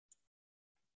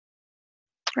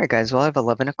All right, guys, well, I have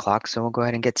 11 o'clock, so we'll go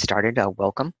ahead and get started.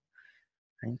 Welcome.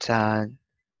 And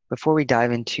before we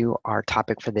dive into our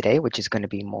topic for the day, which is going to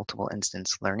be multiple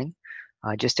instance learning,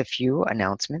 just a few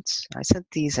announcements. I sent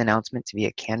these announcements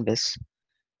via Canvas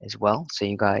as well, so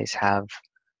you guys have,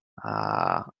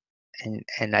 uh,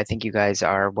 and I think you guys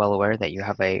are well aware that you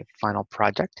have a final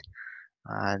project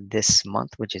this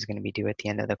month, which is going to be due at the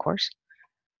end of the course.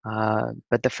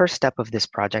 But the first step of this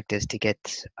project is to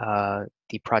get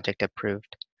the project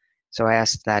approved. So I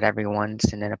asked that everyone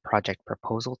send in a project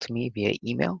proposal to me via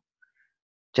email,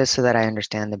 just so that I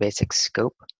understand the basic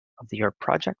scope of your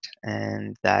project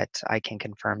and that I can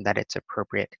confirm that it's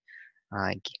appropriate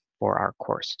uh, for our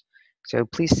course. So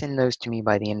please send those to me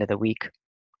by the end of the week.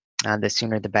 The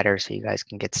sooner the better, so you guys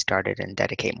can get started and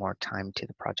dedicate more time to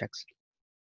the projects.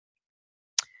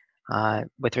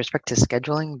 With respect to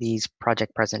scheduling, these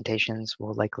project presentations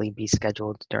will likely be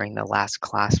scheduled during the last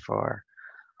class for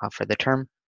the term,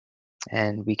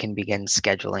 and we can begin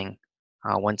scheduling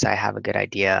once I have a good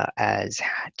idea as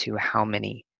to how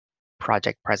many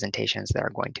project presentations there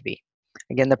are going to be.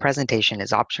 Again, the presentation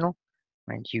is optional,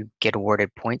 right? You get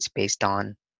awarded points based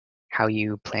on how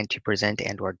you plan to present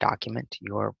and or document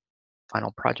your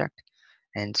final project.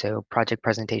 And so project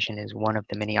presentation is one of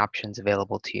the many options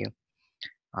available to you.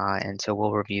 And so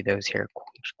we'll review those here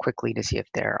quickly to see if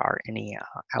there are any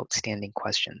outstanding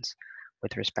questions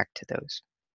with respect to those.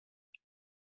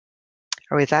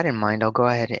 With that in mind, I'll go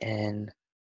ahead and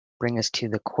bring us to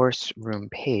the course room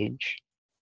page.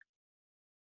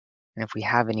 And if we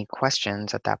have any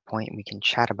questions at that point, we can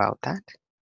chat about that.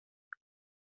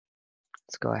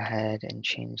 Let's go ahead and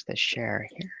change the share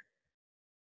here.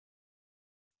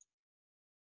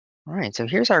 All right, so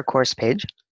here's our course page.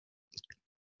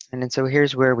 And then so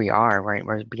here's where we are, right?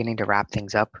 We're beginning to wrap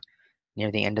things up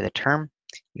near the end of the term.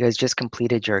 You guys just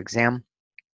completed your exam.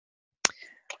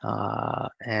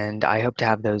 And I hope to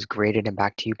have those graded and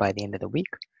back to you by the end of the week.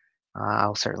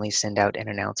 I'll certainly send out an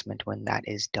announcement when that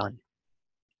is done.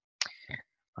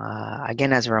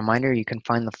 Again, as a reminder, you can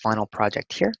find the final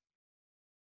project here.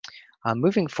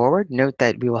 Moving forward, note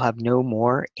that we will have no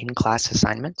more in-class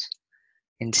assignments.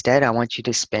 Instead, I want you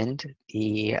to spend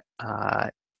the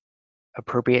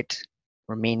appropriate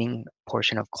remaining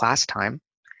portion of class time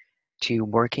to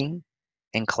working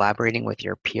and collaborating with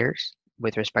your peers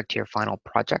with respect to your final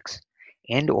projects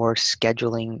and or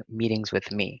scheduling meetings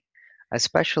with me,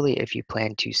 especially if you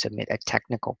plan to submit a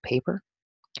technical paper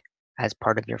as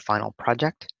part of your final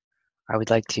project. I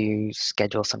would like to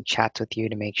schedule some chats with you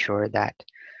to make sure that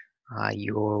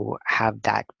you have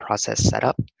that process set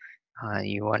up.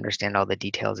 You understand all the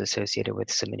details associated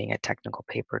with submitting a technical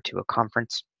paper to a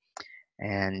conference,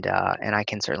 and I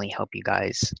can certainly help you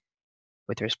guys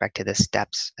with respect to the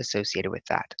steps associated with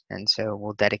that. And so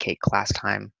we'll dedicate class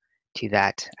time to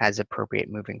that as appropriate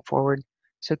moving forward.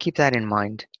 So keep that in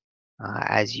mind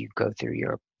as you go through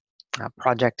your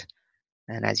project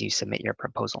and as you submit your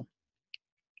proposal.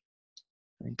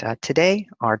 And, today,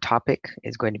 our topic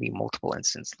is going to be multiple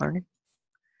instance learning.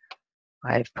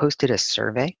 I've posted a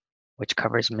survey which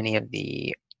covers many of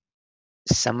the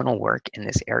seminal work in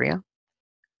this area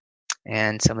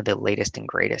and some of the latest and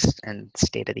greatest and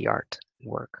state-of-the-art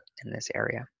work in this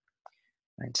area.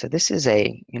 And so this is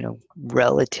a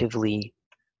relatively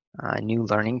new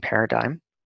learning paradigm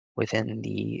within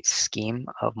the scheme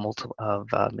of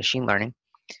machine learning.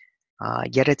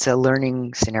 Yet it's a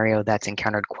learning scenario that's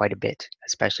encountered quite a bit,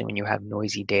 especially when you have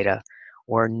noisy data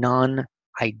or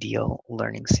non-ideal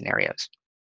learning scenarios.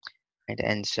 Right?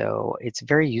 And so it's a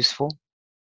very useful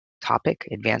topic,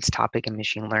 advanced topic in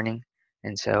machine learning.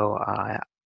 And so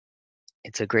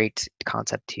it's a great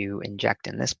concept to inject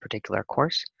in this particular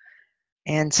course.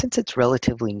 And since it's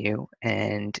relatively new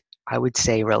and I would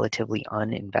say relatively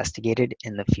uninvestigated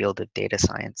in the field of data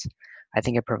science, I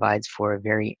think it provides for a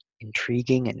very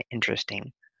intriguing and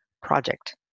interesting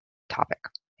project topic.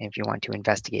 If you want to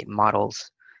investigate models,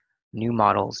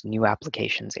 new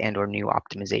applications, and or new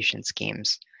optimization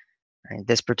schemes, right,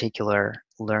 this particular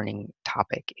learning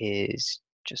topic is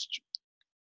just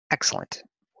excellent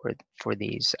for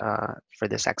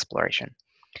this exploration.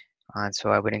 So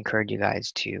I would encourage you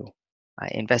guys to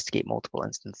investigate multiple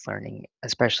instance learning,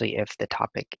 especially if the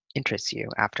topic interests you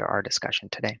after our discussion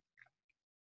today.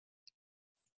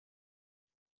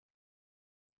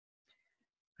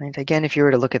 And again, if you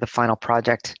were to look at the final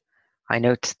project, I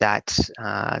note that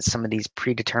some of these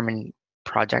predetermined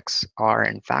projects are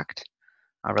in fact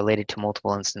related to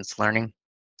multiple instance learning.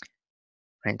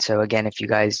 And so again, if you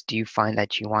guys do find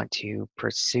that you want to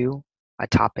pursue a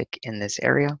topic in this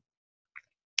area,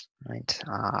 right,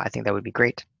 I think that would be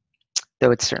great, though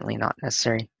it's certainly not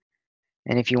necessary.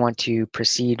 And if you want to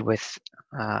proceed with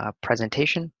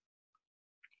presentation,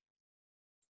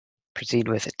 proceed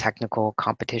with a technical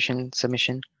competition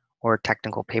submission or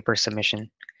technical paper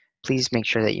submission. Please make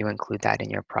sure that you include that in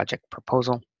your project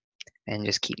proposal and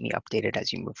just keep me updated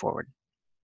as you move forward.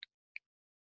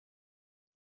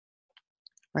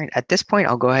 All right, at this point,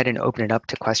 I'll go ahead and open it up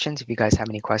to questions. If you guys have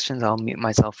any questions, I'll mute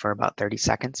myself for about 30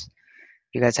 seconds.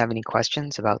 If you guys have any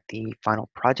questions about the final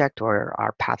project or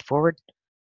our path forward,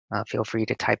 feel free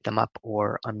to type them up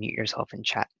or unmute yourself in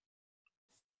chat.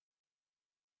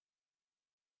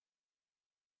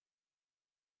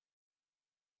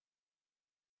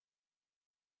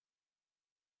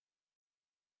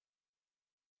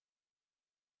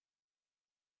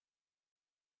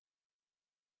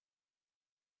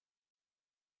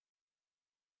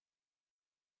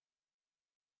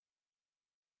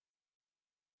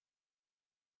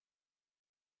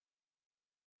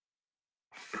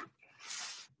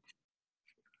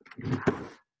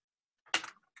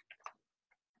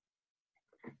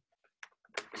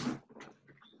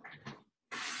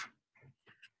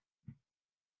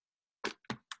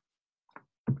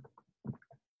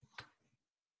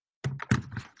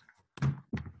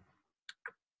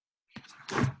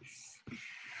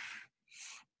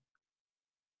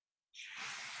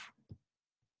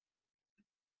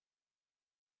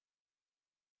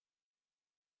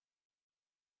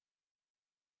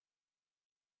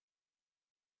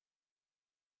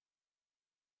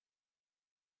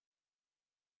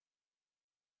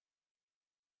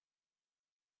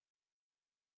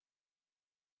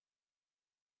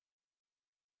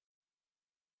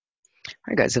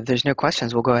 All right, guys, if there's no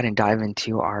questions, we'll go ahead and dive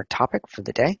into our topic for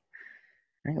the day,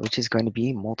 right, which is going to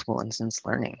be multiple instance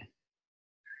learning.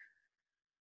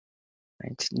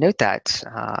 Right. Note that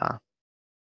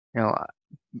you know,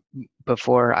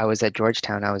 before I was at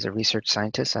Georgetown, I was a research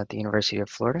scientist at the University of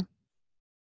Florida.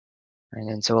 Right?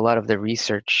 And so a lot of the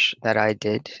research that I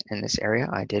did in this area,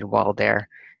 I did while there.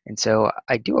 And so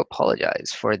I do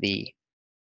apologize for the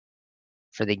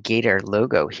Gator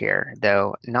logo here,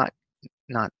 though not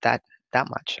that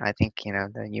much. I think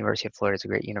the University of Florida is a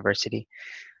great university.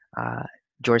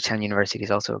 Georgetown University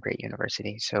is also a great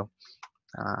university. So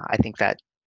I think that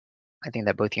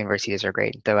both universities are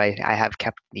great, though I have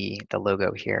kept the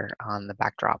logo here on the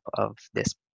backdrop of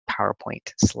this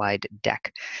PowerPoint slide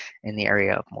deck in the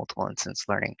area of multiple instance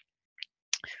learning.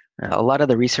 A lot of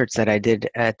the research that I did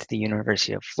at the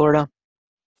University of Florida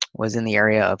was in the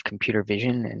area of computer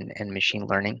vision and machine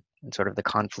learning, and sort of the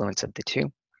confluence of the two.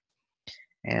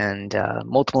 And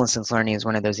multiple instance learning is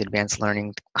one of those advanced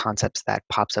learning concepts that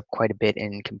pops up quite a bit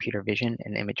in computer vision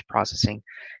and image processing,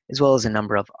 as well as a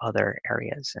number of other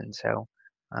areas. And so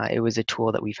it was a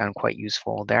tool that we found quite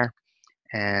useful there,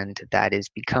 and that is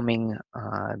becoming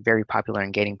very popular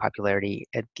and gaining popularity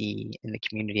in the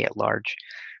community at large.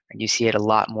 And you see it a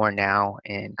lot more now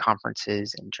in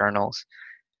conferences and journals,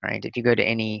 right? If you go to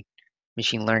any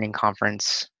machine learning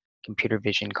conference, computer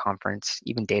vision conference,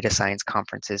 even data science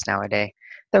conferences nowadays,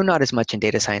 though not as much in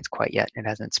data science quite yet. It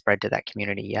hasn't spread to that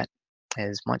community yet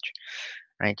as much,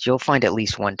 right? You'll find at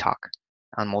least one talk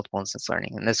on multiple instance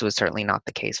learning, and this was certainly not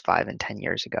the case 5 and 10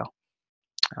 years ago.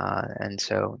 And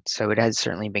so it has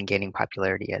certainly been gaining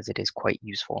popularity as it is quite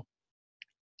useful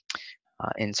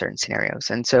in certain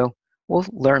scenarios. And so we'll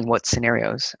learn what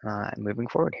scenarios moving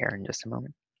forward here in just a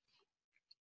moment.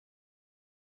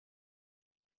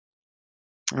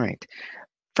 All right.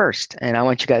 First, and I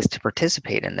want you guys to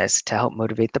participate in this to help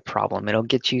motivate the problem. It'll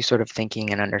get you sort of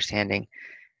thinking and understanding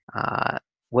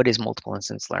what is multiple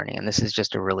instance learning. And this is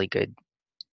just a really good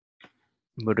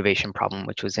motivation problem,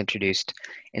 which was introduced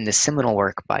in the seminal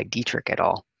work by Dietrich et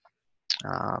al.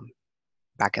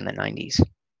 Back in the 90s.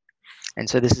 And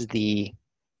so this is the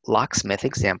locksmith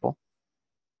example.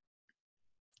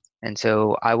 And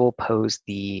so I will pose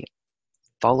the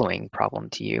following problem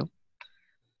to you.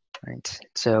 Right.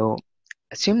 So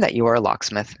assume that you are a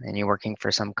locksmith and you're working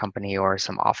for some company or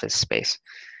some office space,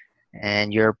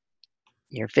 and you're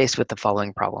faced with the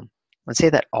following problem. Let's say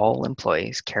that all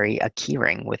employees carry a key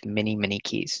ring with many, many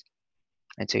keys.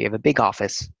 And so you have a big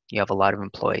office, you have a lot of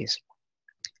employees.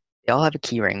 They all have a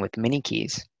key ring with many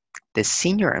keys. The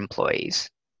senior employees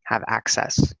have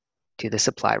access to the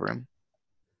supply room.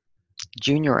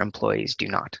 Junior employees do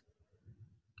not.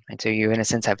 And so you, in a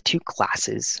sense, have two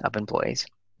classes of employees.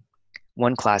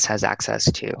 One class has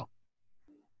access to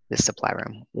the supply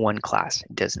room. One class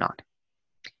does not.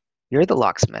 You're the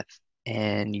locksmith,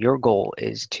 and your goal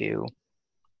is to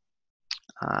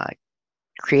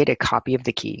create a copy of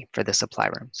the key for the supply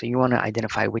room. So you want to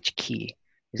identify which key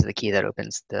is the key that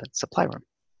opens the supply room.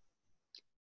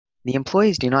 The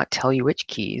employees do not tell you which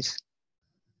keys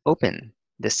open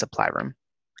this supply room,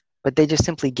 but they just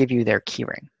simply give you their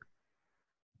keyring.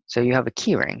 So you have a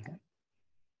keyring,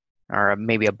 or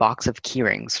maybe a box of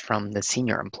keyrings from the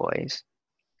senior employees,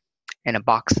 and a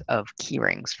box of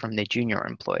keyrings from the junior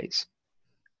employees.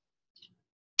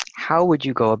 How would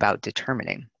you go about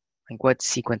determining, like what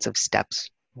sequence of steps,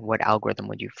 what algorithm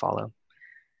would you follow?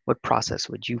 What process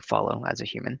would you follow as a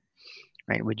human,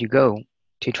 right? Would you go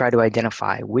to try to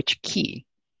identify which key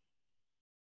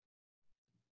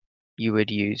you would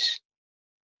use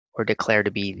or declare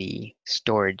to be the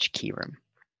storage key room?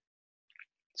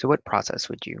 So what process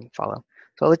would you follow?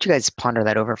 So I'll let you guys ponder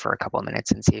that over for a couple of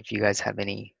minutes and see if you guys have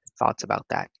any thoughts about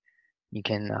that. You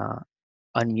can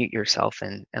unmute yourself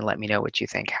and let me know what you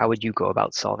think. How would you go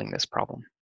about solving this problem?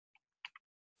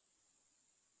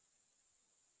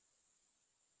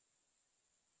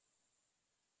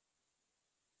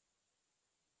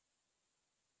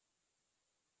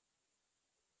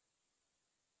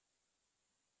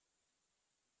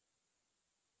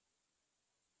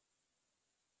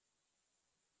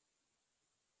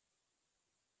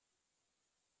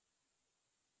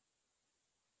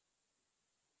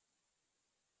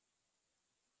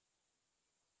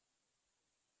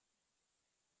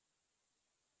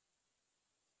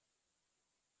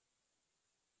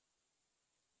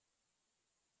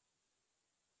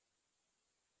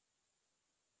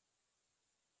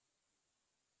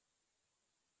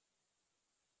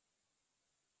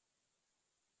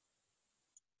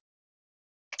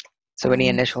 So any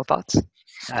initial thoughts?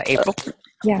 April,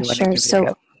 Yeah, you want to sure. give it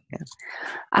a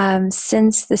go?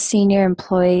 Since the senior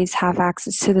employees have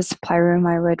access to the supply room,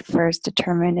 I would first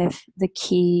determine if the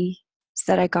key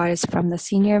that I got is from the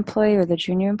senior employee or the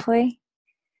junior employee.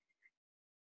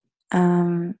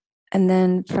 And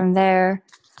then from there,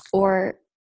 or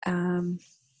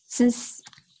since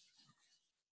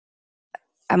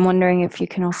I'm wondering if you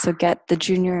can also get the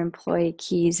junior employee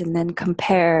keys and then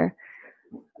compare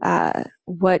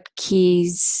what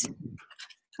keys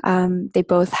they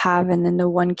both have, and then the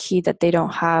one key that they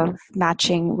don't have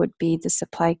matching would be the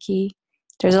supply key.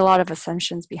 There's a lot of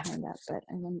assumptions behind that, but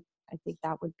I think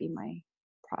that would be my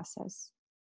process.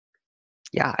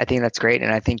 Yeah, I think that's great.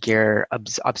 And I think your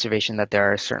observation that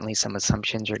there are certainly some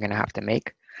assumptions you're going to have to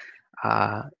make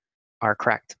are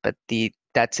correct. But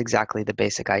that's exactly the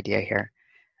basic idea here.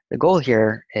 The goal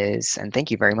here is, and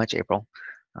thank you very much, April,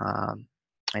 um,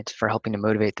 right, for helping to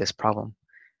motivate this problem,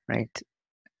 right?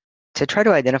 To try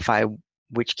to identify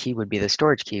which key would be the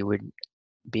storage key would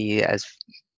be as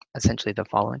essentially the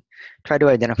following. Try to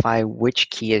identify which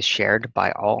key is shared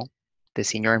by all the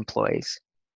senior employees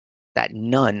that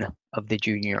none of the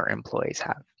junior employees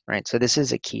have, right? So this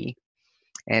is a key,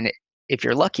 and if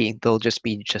you're lucky, there'll just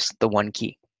be just the one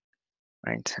key,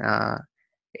 right?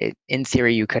 In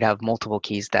theory, you could have multiple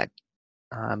keys that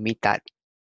meet that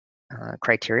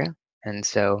criteria, and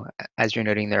so as you're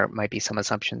noting, there might be some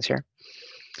assumptions here,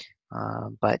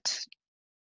 but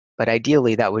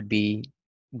ideally that would be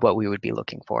what we would be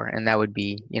looking for, and that would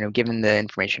be, given the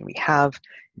information we have,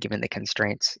 given the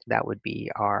constraints, that would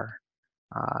be our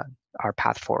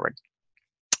path forward.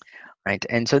 Right,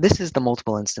 and so this is the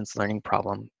multiple instance learning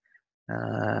problem.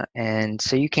 And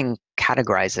so you can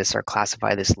categorize this or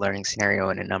classify this learning scenario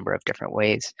in a number of different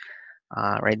ways.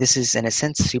 Right, this is in a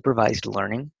sense supervised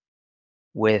learning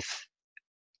with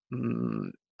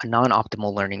a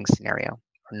non-optimal learning scenario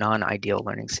or non-ideal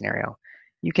learning scenario.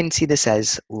 You can see this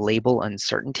as label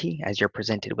uncertainty as you're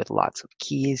presented with lots of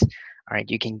keys. All right,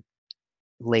 you can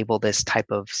label this type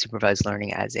of supervised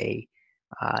learning as a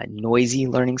noisy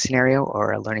learning scenario,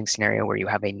 or a learning scenario where you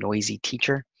have a noisy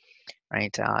teacher,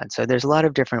 right? So there's a lot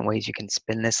of different ways you can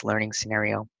spin this learning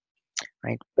scenario,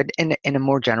 right? But in a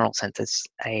more general sense, it's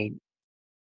a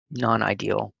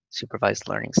non-ideal supervised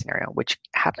learning scenario, which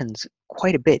happens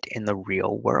quite a bit in the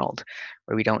real world,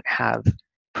 where we don't have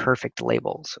perfect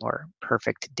labels or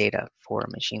perfect data for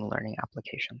machine learning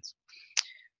applications.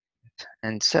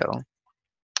 And so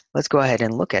let's go ahead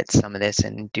and look at some of this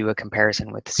and do a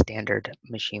comparison with standard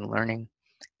machine learning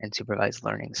and supervised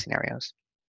learning scenarios.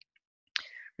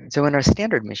 So in our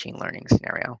standard machine learning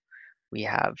scenario, we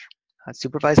have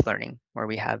supervised learning, where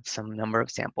we have some number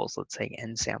of samples, let's say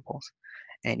n samples,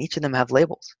 and each of them have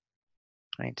labels,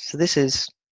 right? So this is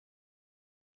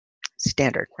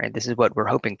standard, right? This is what we're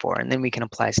hoping for, and then we can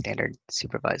apply standard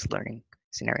supervised learning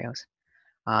scenarios.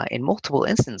 In multiple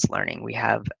instance learning, we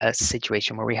have a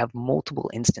situation where we have multiple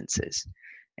instances.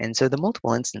 And so the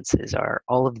multiple instances are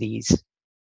all of these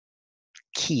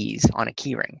keys on a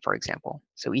keyring, for example.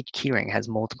 So each keyring has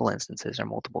multiple instances or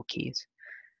multiple keys.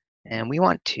 And we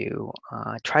want to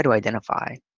try to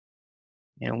identify,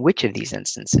 which of these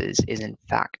instances is in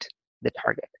fact the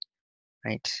target,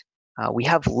 right? We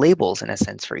have labels in a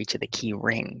sense for each of the key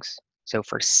rings. So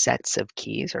for sets of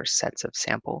keys or sets of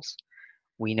samples,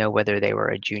 we know whether they were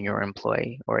a junior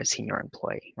employee or a senior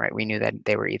employee, right? We knew that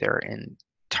they were either in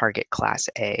target class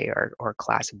A or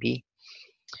class B,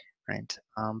 right?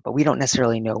 But we don't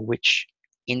necessarily know which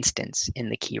instance in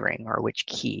the key ring or which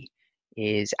key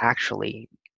is actually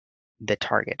the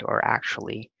target or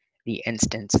actually the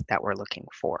instance that we're looking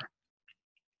for,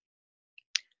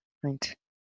 right?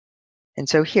 And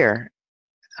so here,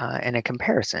 in a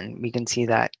comparison, we can see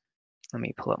that, let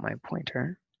me pull up my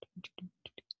pointer.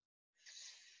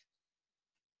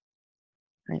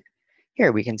 Right.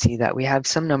 Here we can see that we have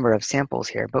some number of samples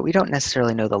here, but we don't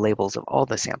necessarily know the labels of all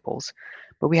the samples,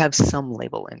 but we have some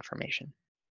label information.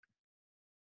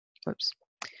 Oops.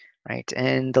 Right,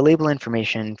 and the label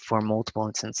information for multiple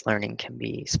instance learning can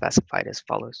be specified as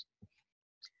follows.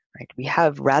 Right, we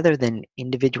have, rather than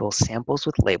individual samples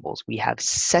with labels, we have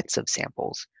sets of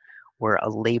samples where a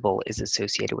label is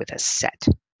associated with a set,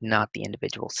 not the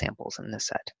individual samples in the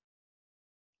set.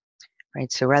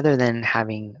 Right, so rather than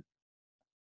having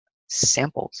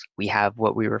samples, we have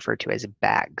what we refer to as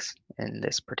bags in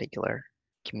this particular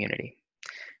community.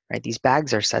 Right, these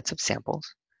bags are sets of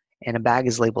samples, and a bag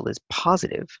is labeled as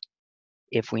positive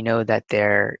if we know that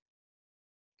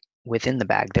within the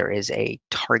bag there is a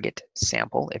target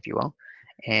sample, if you will,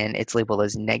 and it's labeled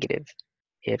as negative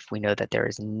if we know that there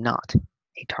is not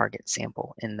a target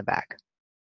sample in the bag.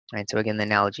 Right, so again, the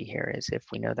analogy here is if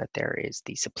we know that there is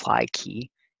the supply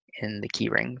key in the key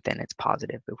ring, then it's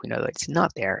positive. If we know that it's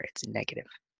not there, it's negative.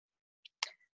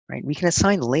 Right, we can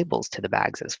assign labels to the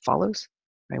bags as follows.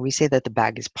 Right, we say that the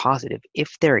bag is positive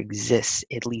if there exists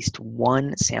at least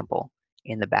one sample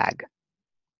in the bag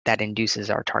that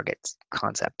induces our target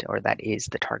concept, or that is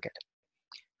the target.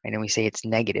 Right, and we say it's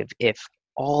negative if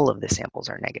all of the samples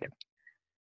are negative.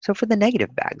 So for the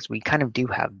negative bags, we kind of do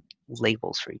have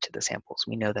labels for each of the samples.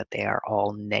 We know that they are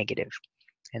all negative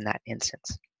in that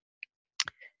instance.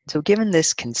 So given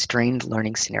this constrained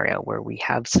learning scenario where we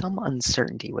have some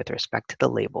uncertainty with respect to the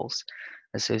labels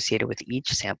associated with each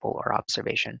sample or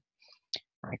observation,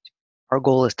 right? Our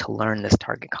goal is to learn this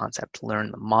target concept, learn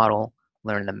the model,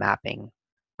 learn the mapping,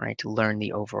 right? To learn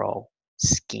the overall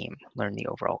scheme, learn the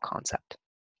overall concept.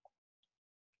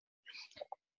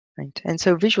 Right? And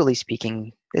so visually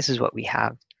speaking, this is what we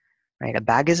have, right? A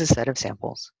bag is a set of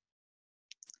samples.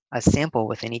 A sample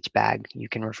within each bag you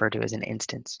can refer to as an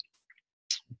instance.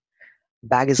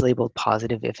 Bag is labeled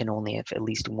positive if and only if at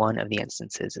least one of the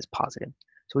instances is positive.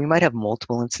 So we might have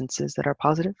multiple instances that are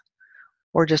positive,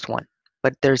 or just one,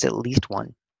 but there's at least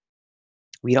one.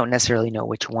 We don't necessarily know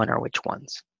which one or which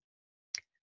ones.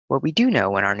 What we do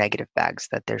know in our negative bags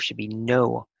that there should be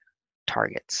no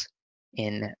targets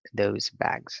in those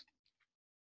bags.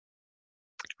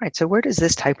 All right, so where does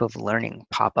this type of learning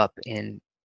pop up in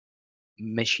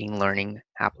machine learning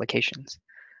applications?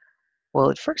 Well,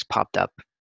 it first popped up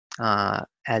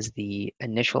as the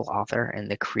initial author and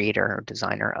the creator or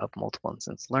designer of multiple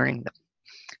instance learning that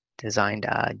designed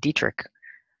Dietrich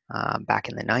back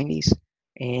in the 90s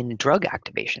in drug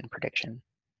activation prediction.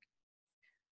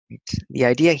 The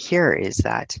idea here is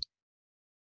that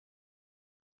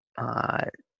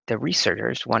the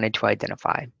researchers wanted to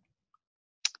identify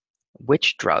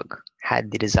which drug had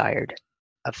the desired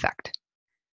effect.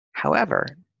 However,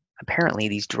 apparently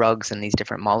these drugs and these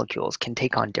different molecules can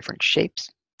take on different shapes.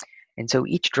 And so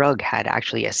each drug had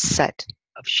actually a set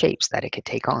of shapes that it could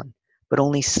take on, but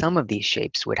only some of these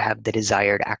shapes would have the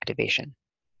desired activation.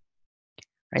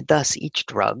 Right? Thus, each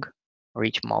drug or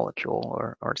each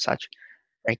molecule or such,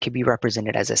 right, could be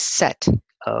represented as a set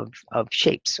of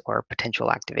shapes or potential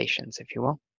activations, if you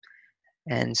will.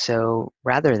 And so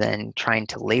rather than trying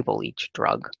to label each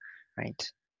drug,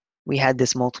 right, we had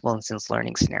this multiple instance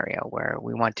learning scenario where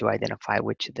we want to identify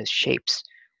which of the shapes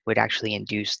would actually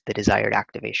induce the desired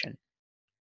activation.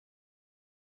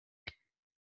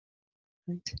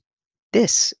 Right.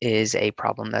 This is a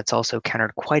problem that's also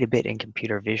countered quite a bit in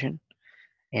computer vision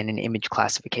and in image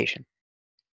classification.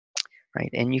 Right,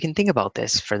 and you can think about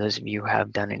this for those of you who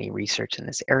have done any research in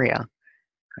this area.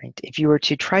 Right, if you were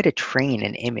to try to train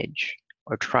an image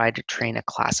or try to train a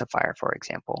classifier, for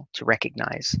example, to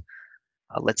recognize,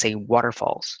 let's say,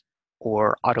 waterfalls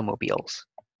or automobiles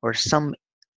or some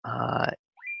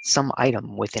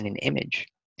item within an image,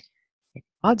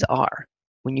 odds are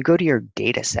when you go to your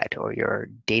data set or your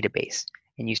database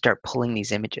and you start pulling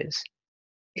these images,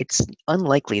 it's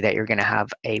unlikely that you're going to have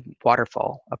a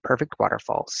waterfall, a perfect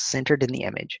waterfall centered in the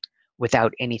image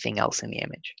without anything else in the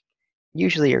image.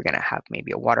 Usually you're going to have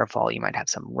maybe a waterfall, you might have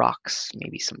some rocks,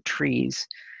 maybe some trees,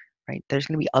 right? There's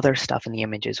going to be other stuff in the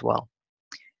image as well.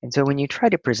 And so when you try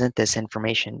to present this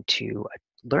information to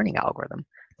a learning algorithm,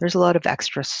 there's a lot of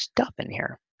extra stuff in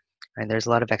here, right? There's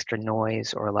a lot of extra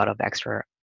noise or a lot of extra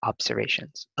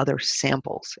observations, other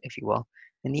samples, if you will,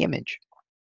 in the image.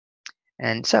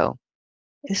 And so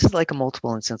this is like a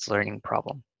multiple instance learning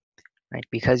problem, right?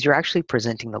 Because you're actually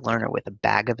presenting the learner with a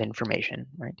bag of information,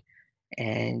 right?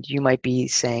 And you might be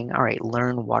saying, all right,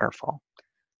 learn waterfall,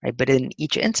 right? But in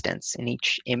each instance, in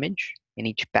each image, in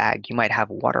each bag, you might have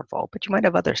waterfall, but you might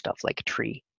have other stuff like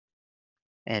tree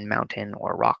and mountain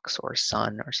or rocks or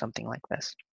sun or something like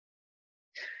this.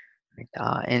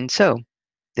 Right? And so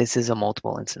this is a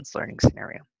multiple instance learning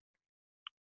scenario.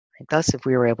 Right? Thus, if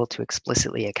we were able to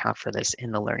explicitly account for this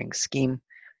in the learning scheme,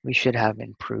 we should have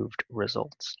improved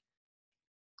results.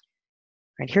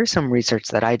 Right, here's some research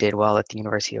that I did while at the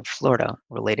University of Florida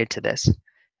related to this.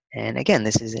 And again,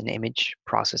 this is in image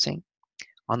processing.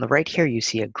 On the right here, you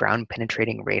see a ground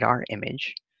penetrating radar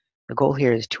image. The goal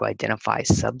here is to identify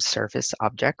subsurface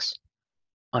objects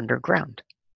underground.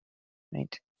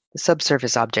 Right? The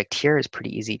subsurface object here is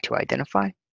pretty easy to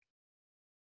identify.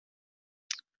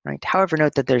 Right? However,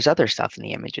 note that there's other stuff in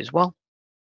the image as well.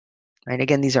 Right?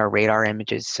 Again, these are radar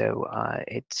images, so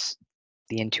it's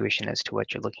the intuition as to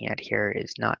what you're looking at here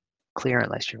is not clear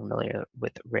unless you're familiar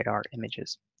with radar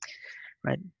images.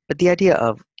 Right? But the idea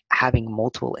of having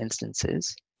multiple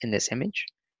instances in this image,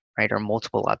 right, or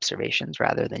multiple observations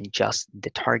rather than just the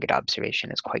target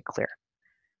observation is quite clear.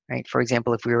 Right? For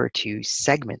example, if we were to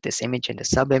segment this image into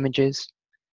sub-images,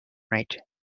 right,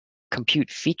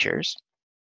 compute features,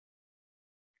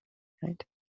 right,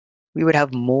 we would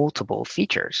have multiple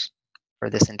features for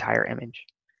this entire image.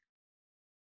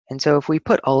 And so if we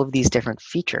put all of these different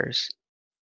features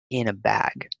in a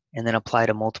bag and then applied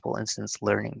a multiple instance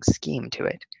learning scheme to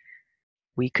it,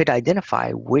 we could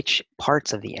identify which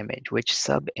parts of the image, which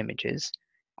sub-images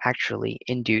actually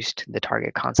induced the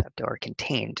target concept or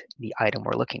contained the item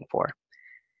we're looking for.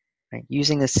 Right?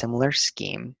 Using a similar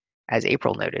scheme, as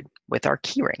April noted, with our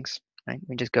key rings. Right?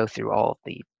 We just go through all of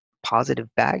the positive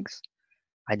bags,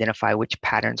 identify which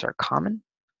patterns are common,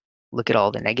 look at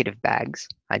all the negative bags,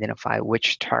 identify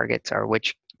which targets or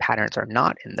which patterns are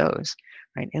not in those,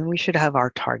 right? And we should have our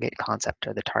target concept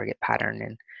or the target pattern,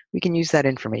 and we can use that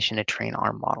information to train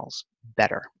our models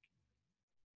better.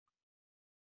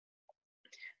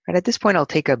 Right, at this point, I'll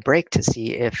take a break to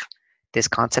see if this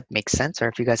concept makes sense or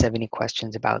if you guys have any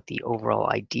questions about the overall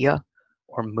idea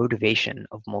or motivation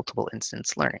of multiple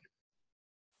instance learning.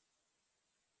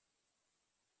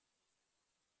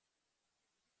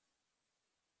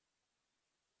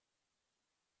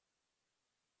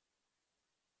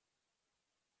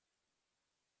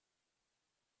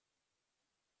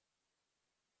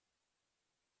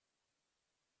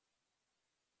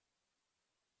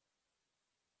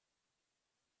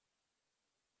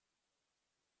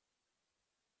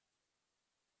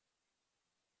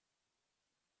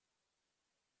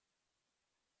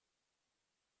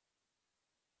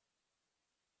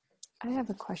 I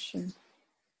have a question.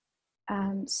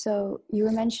 So you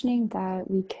were mentioning that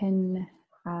we can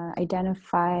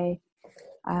identify,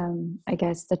 I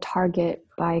guess, the target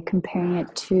by comparing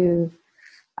it to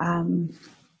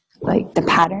like the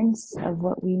patterns of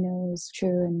what we know is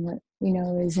true and what we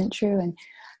know isn't true.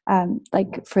 And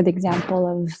like for the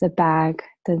example of the bag,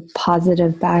 the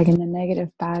positive bag and the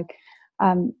negative bag,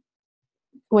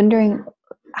 wondering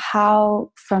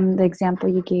how, from the example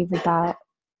you gave about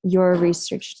your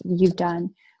research that you've done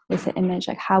with the image,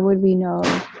 like how would we know,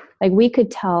 like we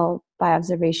could tell by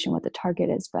observation what the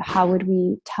target is, but how would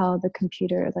we tell the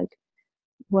computer like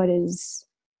what is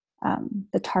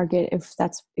the target if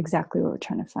that's exactly what we're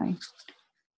trying to find?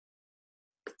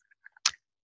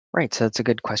 Right, so that's a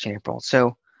good question, April.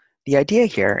 So the idea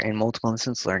here in multiple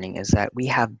instance learning is that we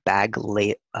have bag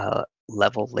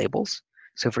level labels.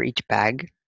 So for each bag,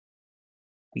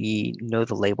 we know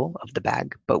the label of the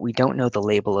bag, but we don't know the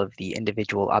label of the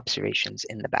individual observations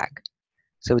in the bag.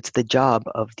 So it's the job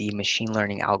of the machine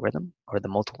learning algorithm or the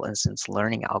multiple instance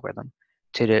learning algorithm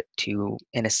to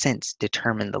in a sense,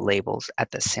 determine the labels at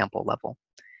the sample level,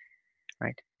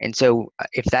 right? And so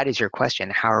if that is your question,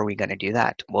 how are we going to do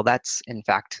that? Well, that's in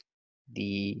fact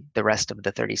the rest of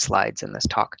the 30 slides in this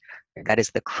talk. That is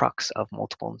the crux of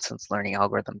multiple instance learning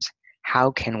algorithms.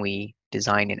 How can we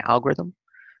design an algorithm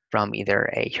from either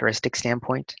a heuristic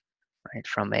standpoint, right,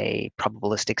 from a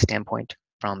probabilistic standpoint,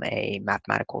 from a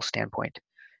mathematical standpoint,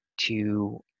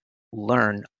 to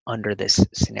learn under this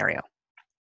scenario?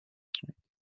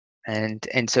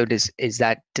 And so does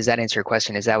that answer your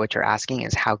question? Is that what you're asking?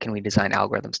 Is how can we design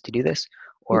algorithms to do this?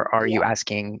 Or are you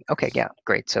asking, okay, yeah,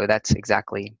 great. So that's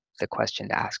exactly the question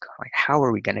to ask. Like, how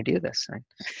are we going to do this? Right?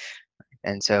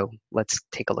 And so let's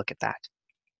take a look at that.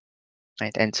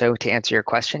 Right? And so to answer your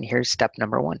question, here's step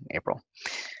number 1, April.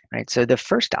 Right? So the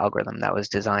first algorithm that was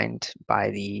designed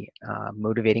by the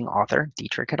motivating author,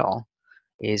 Dietrich et al.,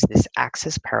 is this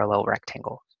axis parallel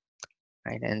rectangle.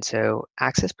 Right? And so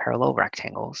axis parallel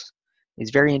rectangles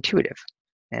is very intuitive.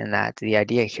 And that the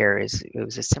idea here is it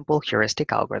was a simple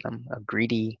heuristic algorithm,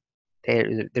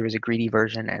 there was a greedy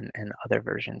version and other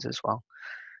versions as well,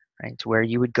 right? Where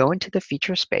you would go into the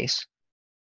feature space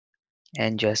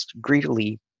and just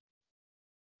greedily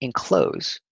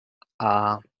enclose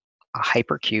a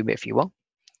hypercube, if you will,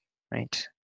 right,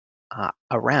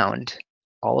 around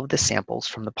all of the samples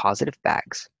from the positive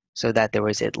bags so that there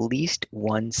was at least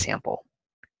one sample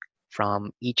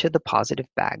from each of the positive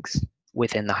bags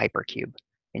within the hypercube.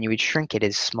 And you would shrink it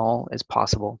as small as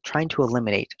possible, trying to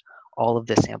eliminate all of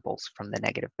the samples from the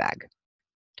negative bag.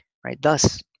 Right?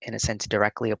 Thus, in a sense,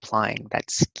 directly applying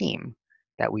that scheme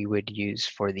that we would use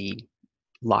for the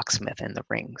locksmith and the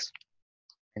rings.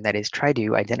 And that is try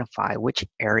to identify which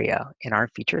area in our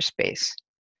feature space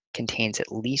contains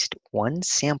at least one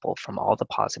sample from all the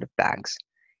positive bags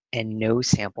and no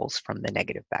samples from the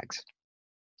negative bags.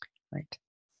 Right?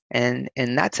 And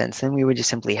in that sense, then we would just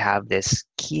simply have this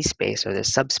key space or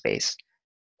this subspace,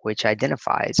 which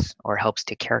identifies or helps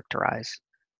to characterize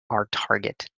our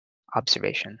target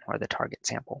observation or the target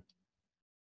sample.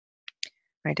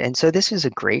 Right? And so this is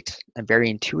a very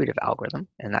intuitive algorithm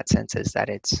in that sense, is that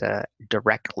it's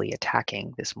directly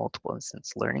attacking this multiple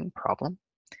instance learning problem.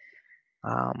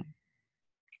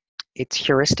 It's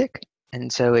heuristic, and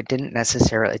so it doesn't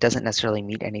necessarily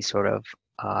meet any sort of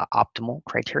optimal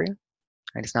criteria.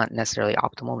 Right? It's not necessarily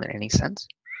optimal in any sense.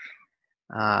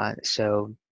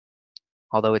 So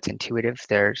although it's intuitive,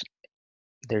 there's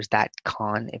that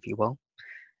con, if you will.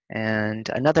 And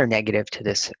another negative to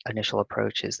this initial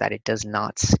approach is that it does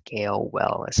not scale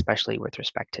well, especially with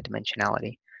respect to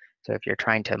dimensionality. So if you're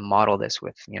trying to model this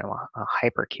with a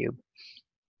hypercube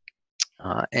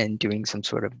and doing some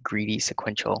sort of greedy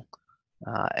sequential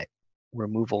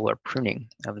removal or pruning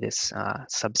of this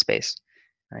subspace,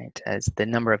 right, as the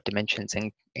number of dimensions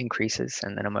increases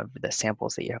and the number of the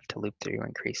samples that you have to loop through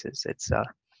increases,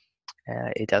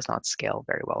 it does not scale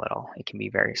very well at all. It can be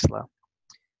very slow.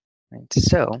 Right?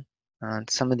 So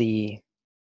some of the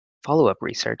follow-up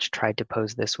research tried to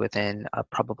pose this within a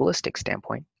probabilistic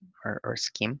standpoint or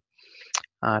scheme,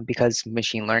 because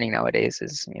machine learning nowadays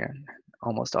is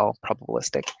almost all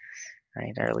probabilistic,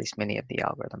 right? Or at least many of the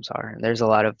algorithms are. And there's a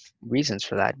lot of reasons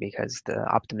for that, because the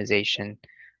optimization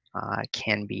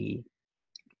can be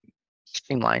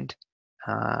streamlined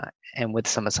and with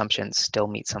some assumptions still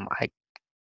meet some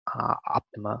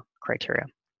optima criteria.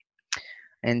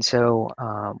 And so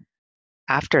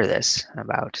after this,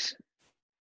 about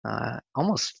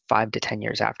almost 5 to 10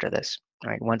 years after this,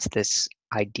 right, once this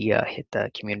idea hit the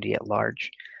community at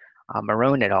large,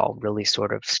 Marone et al. Really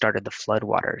sort of started the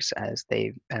floodwaters as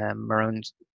Marone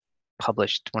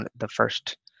published the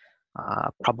first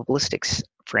probabilistics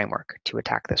framework to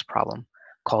attack this problem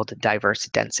called diverse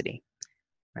density.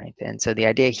 Right? And so the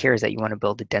idea here is that you want to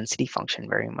build a density function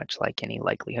very much like any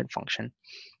likelihood function,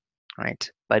 right?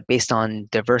 But based on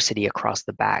diversity across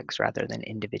the bags rather than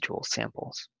individual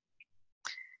samples.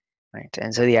 Right?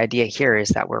 And so the idea here is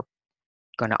that we're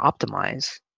going to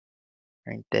optimize,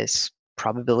 right, this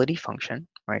probability function,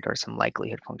 right, or some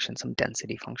likelihood function, some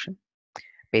density function,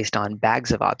 based on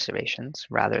bags of observations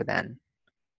rather than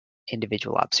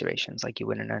individual observations like you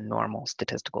would in a normal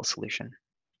statistical solution.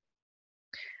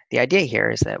 The idea here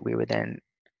is that we would then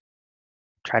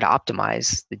try to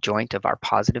optimize the joint of our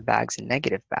positive bags and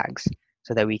negative bags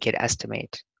so that we could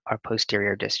estimate our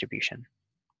posterior distribution.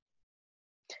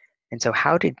 And so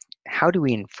how do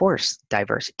we enforce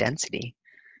diverse density,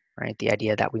 right? The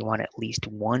idea that we want at least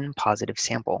one positive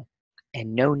sample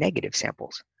and no negative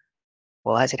samples.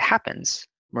 Well, as it happens,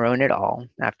 Marone et al.,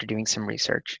 after doing some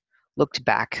research, looked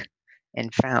back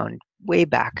and found way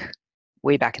back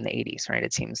in the 80s, right?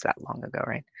 It seems that long ago,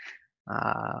 right?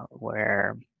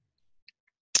 Where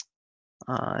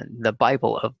the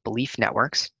Bible of belief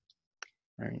networks,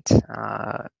 right,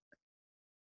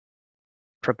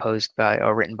 proposed by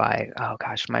or written by, oh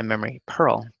gosh, my memory,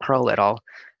 Pearl et al.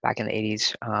 Back in the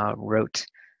 80s wrote,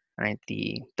 right,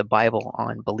 the Bible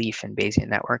on belief in Bayesian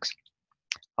networks.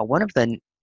 One of the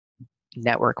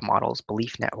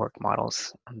belief network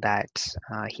models that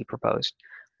he proposed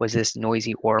was this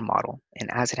noisy OR model. And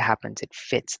as it happens, it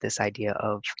fits this idea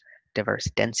of diverse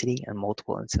density and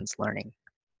multiple instance learning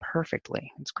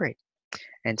perfectly. It's great.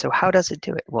 And so how does it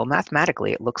do it? Well,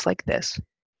 mathematically, it looks like this.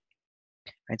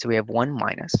 Right, so we have 1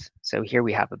 minus. So here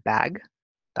we have a bag,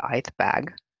 the ith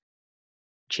bag,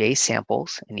 j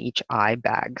samples in each I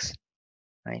bags,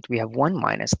 right, we have 1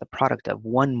 minus the product of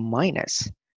 1 minus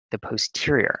the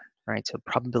posterior, right, so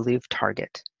probability of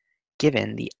target,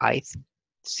 given the ith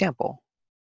sample,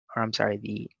 or I'm sorry,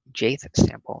 the jth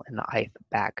sample in the ith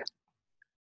bag.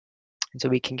 And so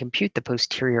we can compute the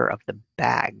posterior of the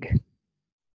bag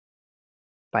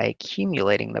by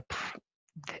accumulating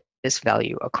this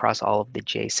value across all of the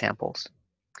j samples.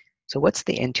 So what's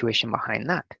the intuition behind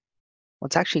that? Well,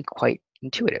 it's actually quite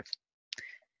intuitive.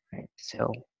 Right?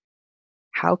 So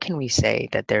how can we say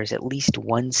that there's at least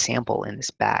one sample in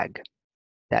this bag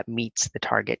that meets the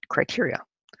target criteria?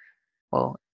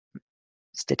 Well,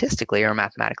 statistically or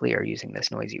mathematically, or using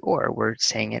this noisy or, we're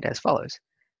saying it as follows.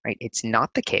 Right? It's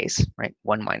not the case, right,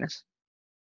 1 minus,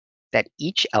 that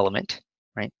each element,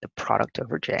 right, the product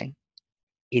over j,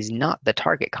 is not the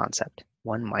target concept,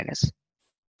 1 minus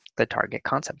the target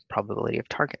concept, probability of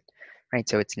target, right?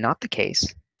 So it's not the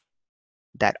case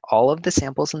that all of the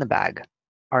samples in the bag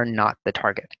are not the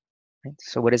target, right?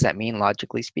 So what does that mean,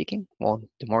 logically speaking? Well,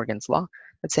 De Morgan's law,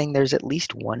 that's saying there's at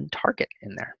least one target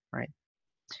in there, right?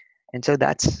 And so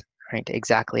that's, right,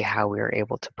 exactly how we are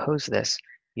able to pose this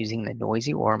using the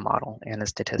noisy OR model and a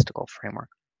statistical framework,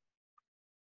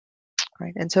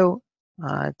 right? And so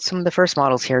some of the first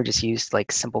models here just used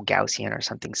like simple Gaussian or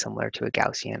something similar to a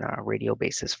Gaussian radial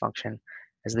basis function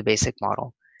as the basic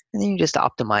model. And then you just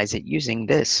optimize it using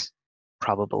this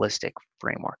probabilistic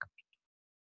framework.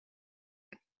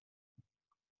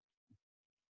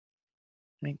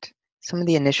 Right. Some of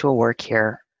the initial work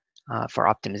here for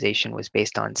optimization was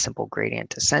based on simple gradient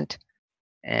descent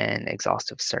and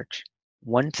exhaustive search.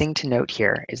 One thing to note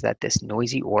here is that this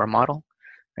noisy OR model,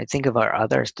 right, think of our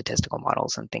other statistical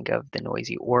models and think of the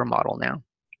noisy OR model now.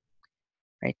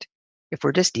 Right? If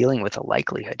we're just dealing with a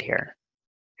likelihood here,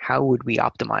 how would we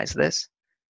optimize this?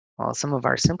 Well, some of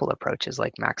our simple approaches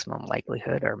like maximum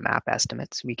likelihood or map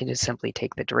estimates, we can just simply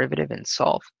take the derivative and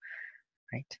solve,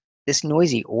 right? This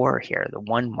noisy OR here, the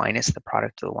 1 minus the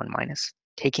product of the 1 minus,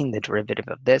 taking the derivative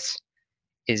of this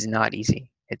is not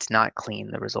easy. It's not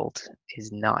clean. The result is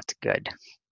not good,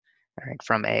 all right,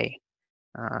 from a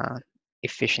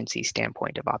efficiency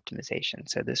standpoint of optimization.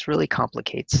 So this really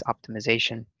complicates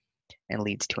optimization and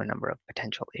leads to a number of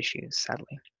potential issues,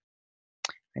 sadly.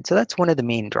 And so that's one of the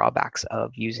main drawbacks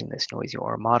of using this noisy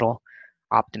OR model.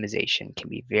 Optimization can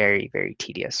be very, very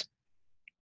tedious.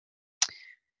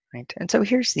 Right? And so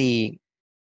here's the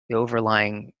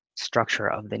overlying structure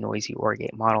of the noisy OR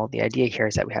gate model. The idea here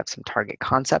is that we have some target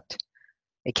concept.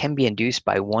 It can be induced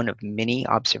by one of many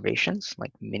observations,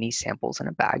 like many samples in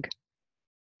a bag.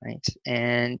 Right?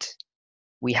 And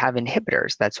we have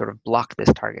inhibitors that sort of block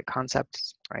this target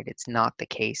concept. Right? It's not the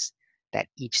case that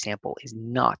each sample is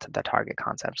not the target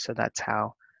concept. So that's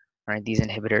how, right, these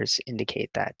inhibitors indicate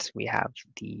that we have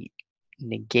the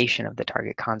negation of the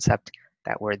target concept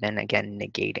that we're then again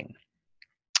negating.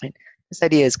 Right? This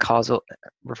idea is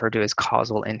referred to as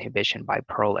causal inhibition by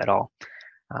Pearl et al.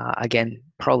 Again,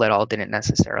 Pearl et al. Didn't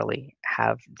necessarily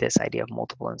have this idea of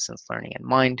multiple instance learning in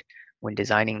mind when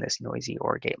designing this noisy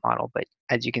OR gate model, but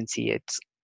as you can see, it's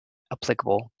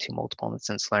applicable to multiple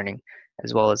instance learning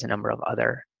as well as a number of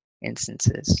other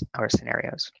instances or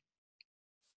scenarios.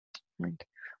 Right.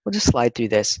 We'll just slide through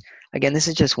this. Again, this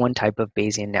is just one type of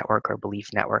Bayesian network or belief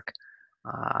network.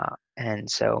 And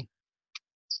so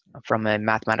from a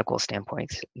mathematical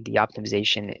standpoint, the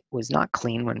optimization was not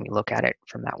clean when we look at it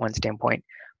from that one standpoint,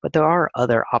 but there are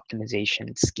other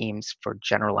optimization schemes for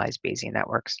generalized Bayesian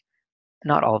networks.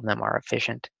 Not all of them are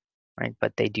efficient, right?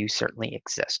 But they do certainly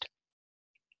exist.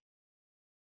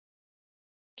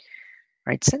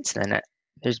 Right, since then,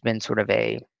 there's been sort of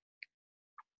a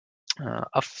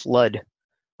flood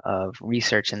of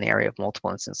research in the area of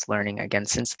multiple instance learning, again,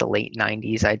 since the late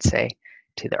 90s, I'd say,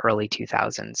 to the early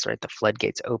 2000s, right? The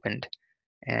floodgates opened.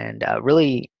 And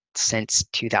really, since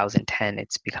 2010,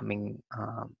 it's becoming,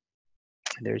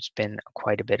 there's been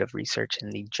quite a bit of research in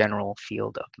the general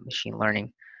field of machine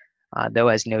learning. Though,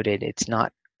 as noted, it's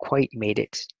not quite made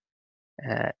it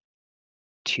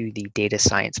to the data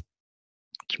science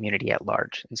community at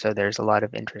large. And so there's a lot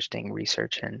of interesting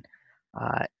research and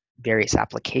various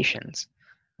applications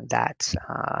that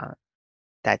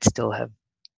that still have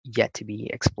yet to be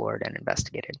explored and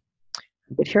investigated.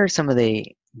 But here are some of the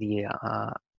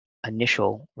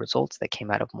initial results that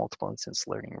came out of multiple instance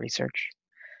learning research.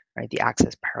 Right, the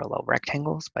axis parallel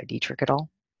rectangles by Dietrich et al.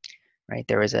 Right,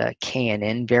 there was a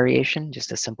KNN variation,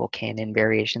 just a simple KNN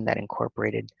variation that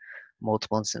incorporated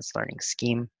multiple instance learning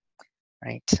scheme.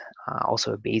 Right,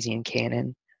 also a Bayesian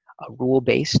KNN, a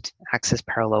rule-based axis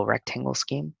parallel rectangle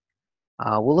scheme.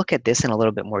 We'll look at this in a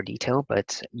little bit more detail,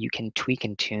 but you can tweak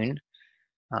and tune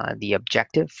the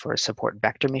objective for support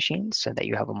vector machines so that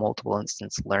you have a multiple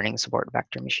instance learning support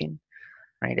vector machine,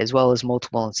 right? As well as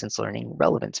multiple instance learning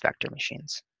relevance vector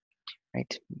machines,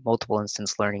 right? Multiple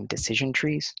instance learning decision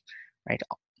trees, right?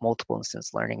 Multiple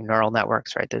instance learning neural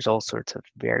networks, right? There's all sorts of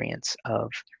variants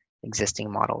of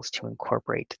existing models to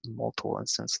incorporate multiple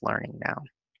instance learning now,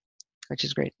 which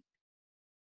is great.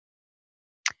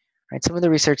 Right, some of the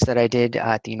research that I did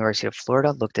at the University of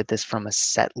Florida looked at this from a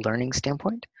set learning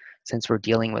standpoint, since we're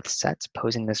dealing with sets,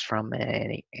 posing this from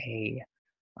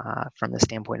from the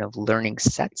standpoint of learning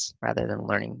sets rather than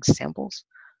learning samples,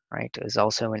 right, is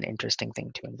also an interesting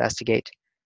thing to investigate,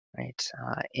 right?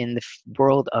 In the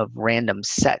world of random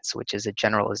sets, which is a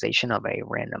generalization of a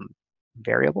random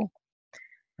variable,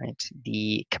 right,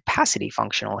 the capacity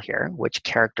functional here, which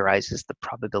characterizes the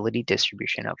probability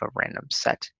distribution of a random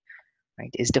set,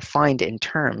 right, is defined in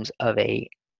terms of a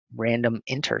random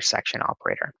intersection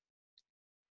operator.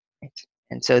 Right?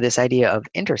 And so this idea of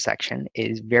intersection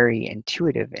is very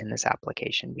intuitive in this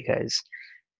application because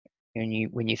when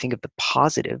you think of the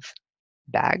positive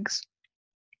bags,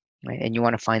 right, and you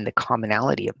want to find the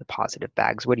commonality of the positive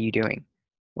bags, what are you doing?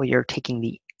 Well, you're taking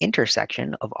the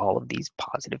intersection of all of these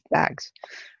positive bags,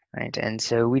 right? And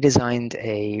so we designed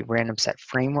a random set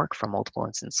framework for multiple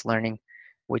instance learning,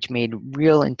 which made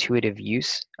real intuitive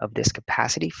use of this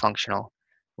capacity functional,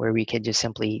 where we could just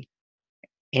simply,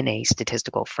 in a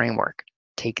statistical framework,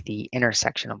 take the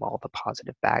intersection of all the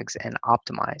positive bags and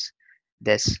optimize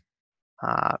this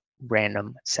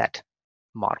random set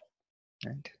model.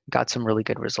 And got some really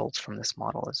good results from this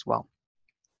model as well.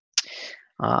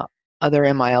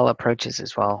 Other MIL approaches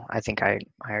as well. I think I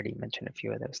already mentioned a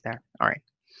few of those there. All right.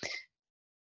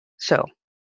 So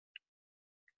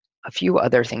a few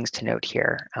other things to note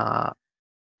here.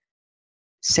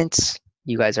 Since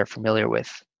you guys are familiar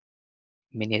with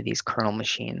many of these kernel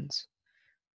machines,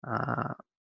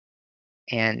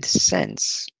 and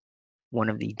since one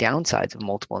of the downsides of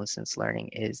multiple instance learning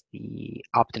is the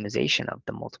optimization of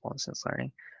the multiple instance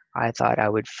learning, I thought I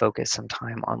would focus some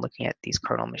time on looking at these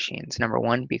kernel machines. Number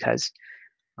one, because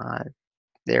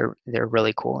they're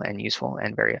really cool and useful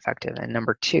and very effective. And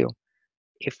number two,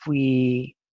 if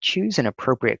we choose an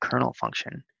appropriate kernel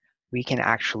function, we can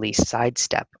actually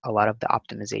sidestep a lot of the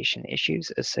optimization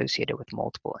issues associated with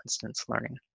multiple instance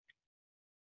learning.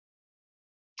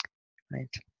 Right.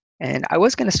 And I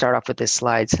was going to start off with this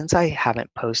slide. Since I haven't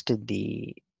posted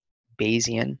the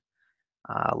Bayesian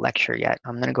lecture yet,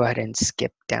 I'm going to go ahead and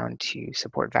skip down to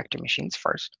support vector machines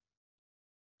first.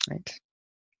 Right.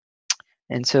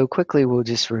 And so quickly, we'll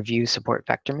just review support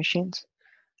vector machines.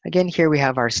 Again, here we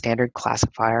have our standard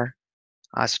classifier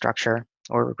structure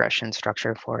or regression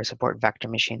structure for a support vector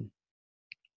machine,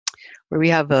 where we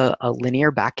have a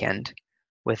linear backend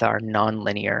with our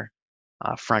nonlinear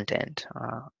front end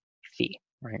phi,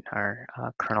 right? Our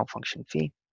kernel function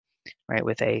phi, right?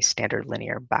 With a standard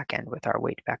linear backend with our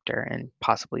weight vector and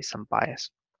possibly some bias.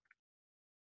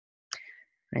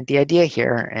 Right? The idea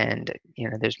here, and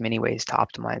there's many ways to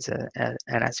optimize an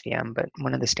SVM, but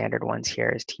one of the standard ones here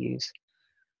is to use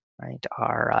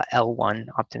our L1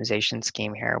 optimization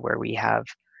scheme here, where we have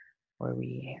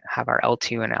our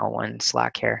L2 and L1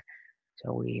 slack here.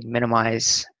 So we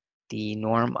minimize the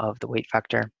norm of the weight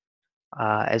vector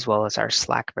as well as our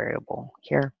slack variable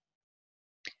here,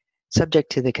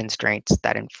 subject to the constraints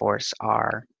that enforce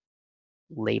our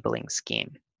labeling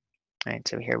scheme. Right?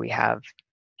 So here we have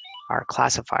our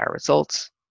classifier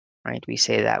results. Right? We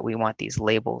say that we want these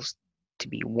labels to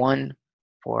be 1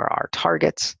 for our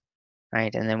targets,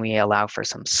 right? And then we allow for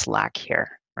some slack here,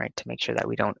 right, to make sure that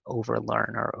we don't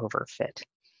overlearn or overfit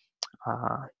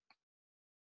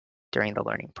during the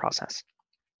learning process.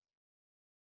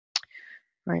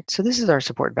 Right, so this is our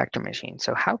support vector machine.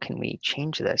 So how can we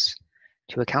change this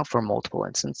to account for multiple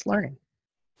instance learning?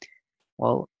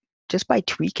 Well, just by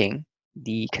tweaking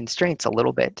the constraints a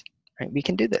little bit, right, we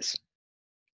can do this.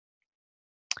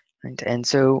 Right? And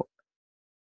so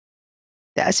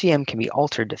the SVM can be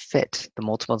altered to fit the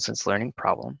multiple instance learning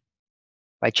problem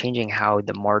by changing how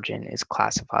the margin is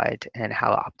classified and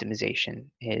how optimization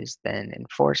is then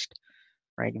enforced,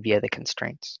 right, via the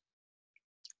constraints.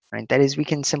 Right? That is, we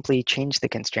can simply change the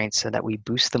constraints so that we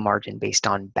boost the margin based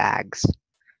on bags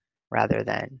rather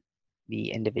than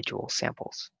the individual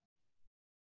samples.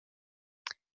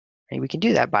 And we can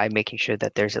do that by making sure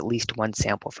that there's at least one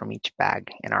sample from each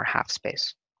bag in our half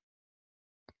space.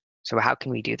 So how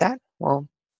can we do that? Well,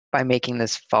 by making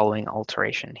this following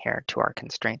alteration here to our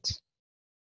constraints.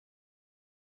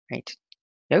 Right.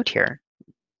 Note here,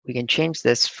 we can change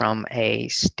this from a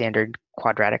standard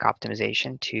quadratic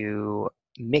optimization to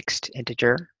mixed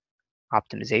integer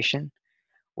optimization,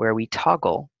 where we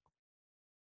toggle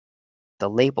the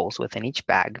labels within each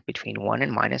bag between 1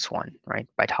 and -1, right?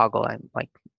 By toggle, I like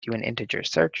do an integer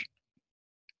search,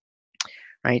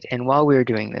 right? And while we are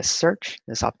doing this search,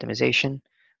 this optimization,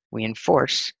 we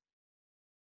enforce,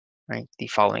 right, the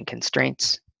following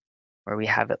constraints, where we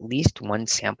have at least one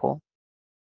sample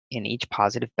in each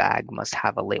positive bag must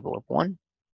have a label of 1,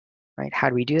 right? How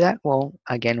do we do that? Well,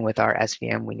 again, with our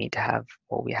SVM, we need to have,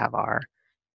 well, we have our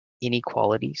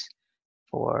inequalities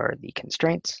for the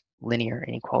constraints, linear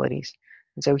inequalities.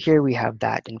 And so here we have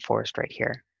that enforced right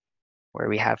here, where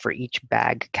we have for each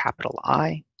bag capital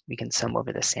I, we can sum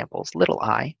over the samples little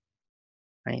I,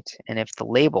 right? And if the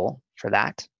label for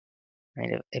that,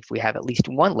 right, if we have at least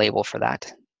one label for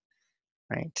that,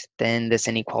 right, then this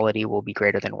inequality will be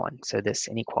greater than 1. So this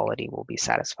inequality will be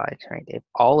satisfied, right? If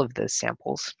all of the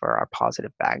samples for our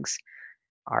positive bags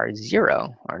are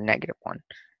 0 or -1,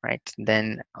 right,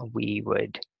 then we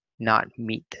would not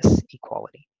meet this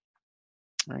equality,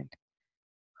 right?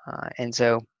 And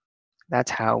so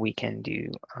that's how we can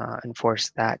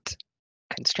enforce that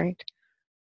constraint.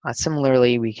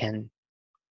 Similarly, we can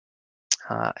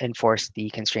enforce the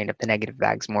constraint of the negative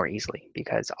bags more easily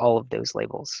because all of those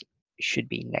labels should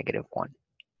be -1,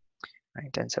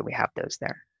 right? And so we have those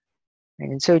there.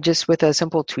 And so just with a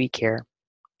simple tweak here,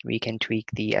 we can tweak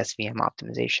the SVM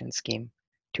optimization scheme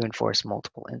to enforce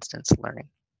multiple instance learning.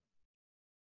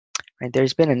 Right?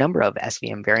 There's been a number of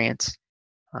SVM variants.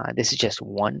 This is just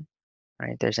one.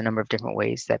 Right? There's a number of different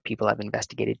ways that people have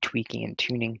investigated tweaking and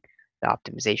tuning the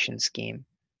optimization scheme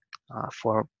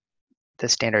for the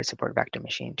standard support vector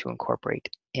machine to incorporate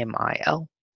MIL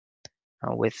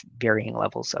with varying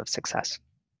levels of success.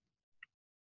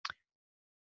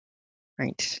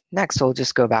 Right. Next, we'll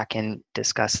just go back and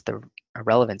discuss the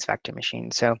relevance vector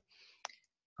machine. So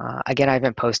again, I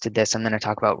haven't posted this. I'm going to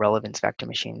talk about relevance vector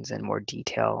machines in more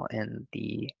detail in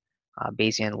the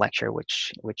Bayesian lecture,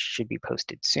 which should be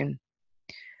posted soon.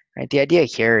 Right. The idea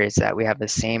here is that we have the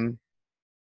same,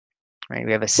 right?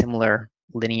 We have a similar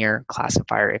linear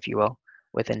classifier, if you will,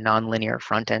 with a nonlinear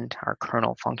front end, our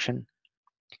kernel function.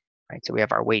 Right. So we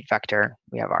have our weight vector,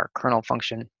 we have our kernel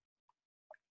function.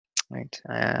 Right.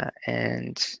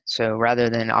 And so rather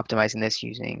than optimizing this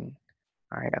using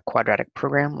a quadratic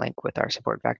program like with our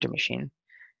support vector machine,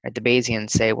 right, the Bayesians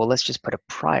say, well, let's just put a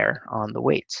prior on the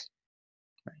weights,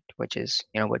 right, which is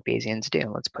what Bayesians do.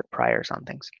 Let's put priors on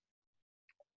things.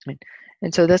 Right?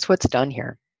 And so that's what's done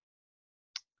here.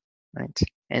 Right?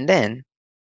 And then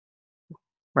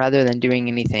rather than doing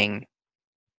anything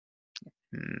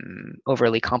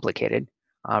overly complicated,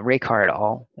 Rekar et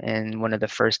al., in one of the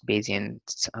first Bayesian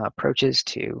approaches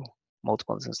to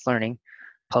multiple instance learning,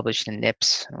 published in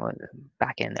NIPS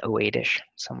back in 08-ish,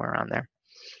 somewhere around there.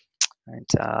 And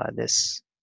this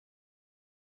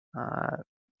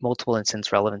multiple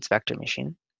instance relevance vector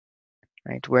machine,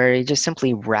 right, where he just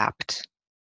simply wrapped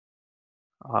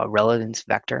relevance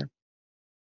vector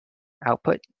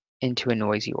output into a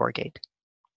noisy OR gate.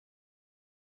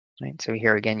 Right, so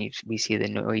here again, we see the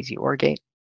noisy OR gate,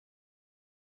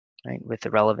 right, with the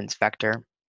relevance vector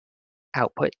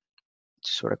output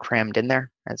sort of crammed in there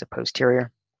as a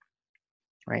posterior,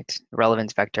 right? The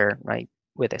relevance vector, right,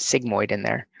 with a sigmoid in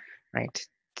there, right,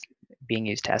 being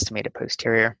used to estimate a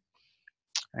posterior,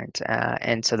 right?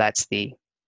 And so that's the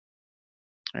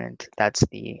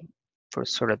for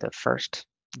sort of the first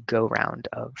go round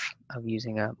of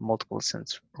using a multiple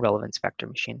instance relevance vector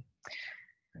machine.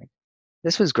 Right?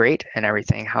 This was great and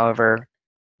everything. However,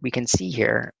 we can see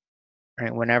here,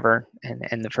 right, whenever,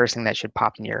 and the first thing that should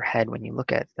pop into your head when you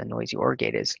look at the noisy OR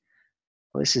gate is,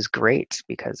 well, this is great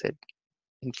because it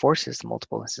enforces the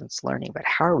multiple instance learning, but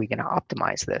how are we going to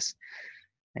optimize this?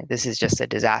 Right? This is just a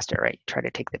disaster, right? You try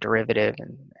to take the derivative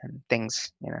and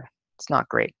things, it's not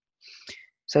great.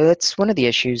 So that's one of the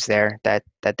issues there that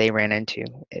they ran into,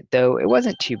 though it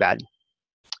wasn't too bad.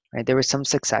 Right? There was some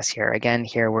success here. Again,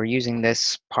 here we're using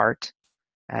this part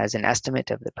as an estimate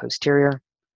of the posterior.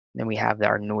 Then we have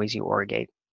our noisy OR gate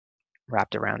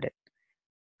wrapped around it.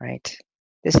 Right?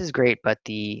 This is great, but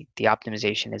the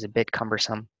optimization is a bit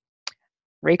cumbersome.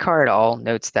 Rekar et al.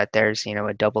 Notes that there's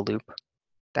a double loop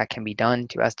that can be done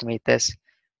to estimate this.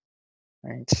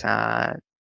 Right?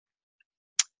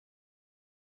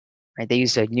 Right? They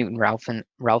used a Newton-Raphson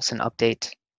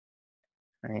update.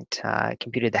 Right?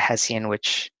 Computed the Hessian,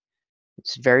 which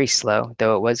is very slow,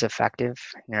 though it was effective.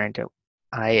 Right?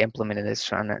 I implemented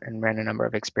this and ran a number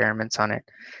of experiments on it,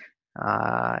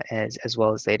 as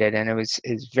well as they did, and it was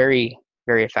very,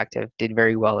 very effective. Did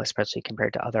very well, especially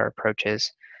compared to other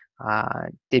approaches.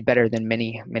 Did better than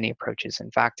many approaches,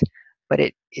 in fact, but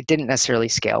it didn't necessarily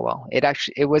scale well.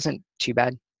 It wasn't too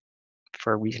bad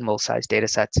for reasonable sized data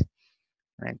sets.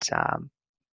 Right?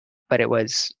 but it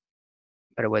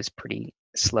was pretty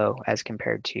slow as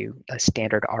compared to a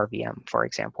standard RVM, for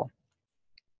example.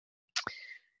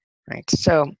 Right.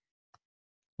 So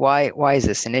why is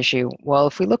this an issue? Well,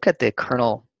 if we look at the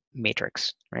kernel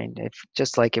matrix, right?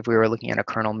 Just like if we were looking at a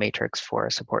kernel matrix for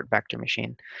a support vector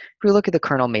machine, if we look at the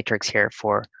kernel matrix here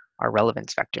for our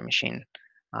relevance vector machine,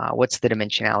 what's the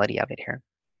dimensionality of it here?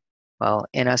 Well,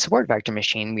 in a support vector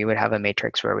machine, we would have a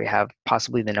matrix where we have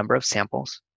possibly the number of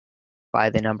samples by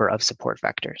the number of support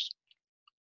vectors,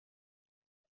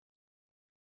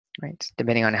 right?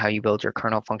 Depending on how you build your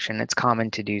kernel function, it's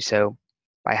common to do so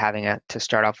by having to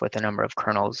start off with a number of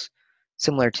kernels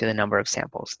similar to the number of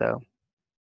samples, though,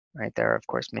 right? There are, of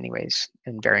course, many ways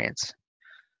and variants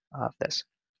of this,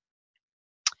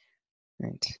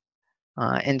 right?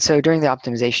 And so during the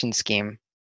optimization scheme,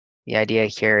 the idea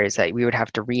here is that we would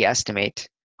have to re-estimate,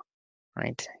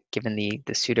 right, given the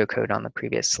pseudocode on the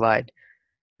previous slide,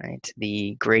 right,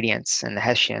 the gradients and the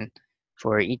Hessian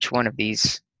for each one of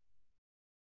these,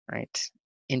 right,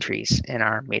 entries in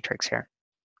our matrix here,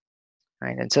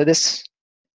 right? And so this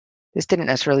didn't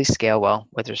necessarily scale well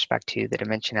with respect to the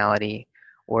dimensionality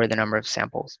or the number of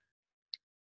samples.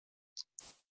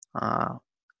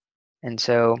 And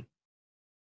so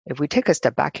if we take a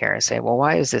step back here and say, well,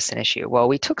 why is this an issue? Well,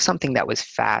 we took something that was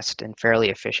fast and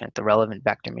fairly efficient, the relevant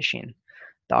vector machine.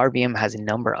 The RVM has a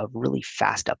number of really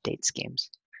fast update schemes.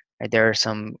 Right? There are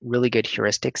some really good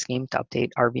heuristic schemes to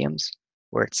update RVMs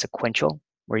where it's sequential,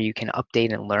 where you can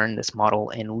update and learn this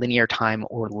model in linear time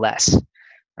or less.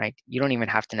 Right? You don't even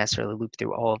have to necessarily loop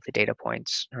through all of the data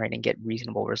points, right, and get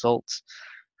reasonable results.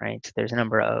 Right? There's a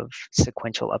number of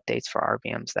sequential updates for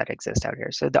RVMs that exist out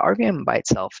here. So the RVM by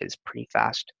itself is pretty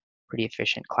fast, pretty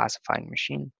efficient classifying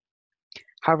machine.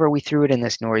 However, we threw it in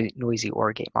this noisy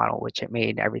OR gate model, which it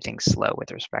made everything slow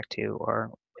with respect to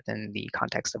or within the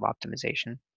context of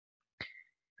optimization.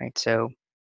 Right? So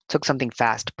took something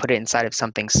fast, put it inside of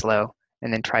something slow,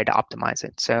 and then tried to optimize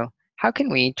it. So how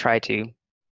can we try to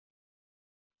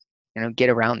get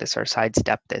around this or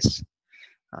sidestep this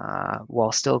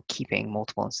while still keeping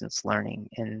multiple instance learning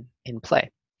in play?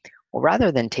 Well,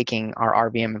 rather than taking our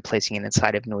RVM and placing it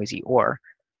inside of noisy OR,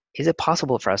 is it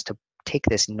possible for us to take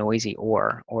this noisy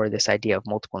OR or this idea of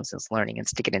multiple instance learning and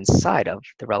stick it inside of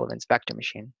the relevance vector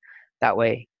machine? That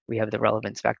way, we have the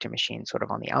relevance vector machine sort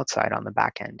of on the outside, on the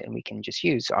back end, and we can just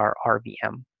use our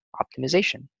RVM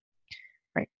optimization,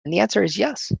 right? And the answer is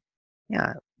yes.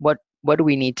 Yeah. What do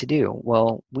we need to do?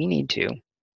 Well, we need to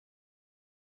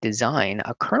design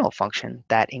a kernel function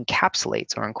that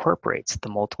encapsulates or incorporates the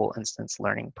multiple instance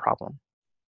learning problem.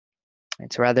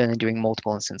 And so rather than doing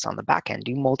multiple instance on the back end,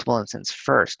 do multiple instance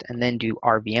first and then do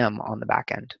RVM on the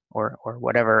back end or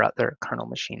whatever other kernel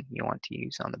machine you want to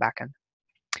use on the back end.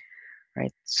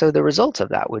 Right? So the results of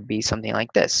that would be something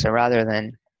like this. So rather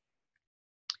than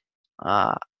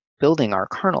building our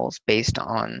kernels based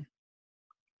on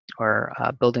or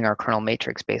building our kernel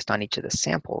matrix based on each of the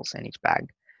samples in each bag,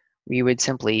 we would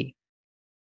simply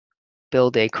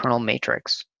build a kernel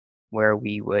matrix where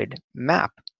we would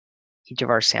map each of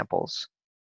our samples,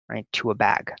 right, to a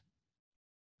bag.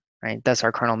 Right? Thus,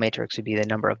 our kernel matrix would be the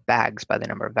number of bags by the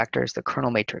number of vectors. The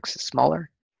kernel matrix is smaller.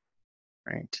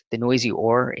 Right? The noisy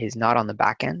OR is not on the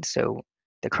back end, so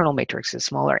the kernel matrix is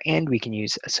smaller, and we can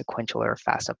use a sequential or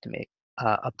fast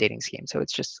updating scheme. So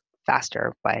it's just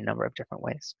faster by a number of different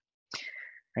ways.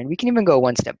 And we can even go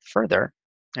one step further.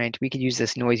 Right? We could use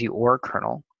this noisy OR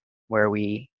kernel where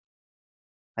we,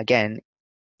 again,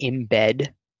 embed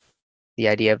the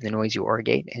idea of the noisy OR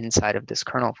gate inside of this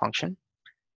kernel function.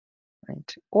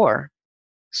 Right? Or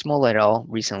Small et al.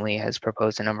 Recently has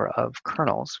proposed a number of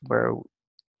kernels where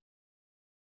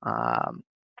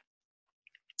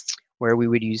we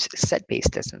would use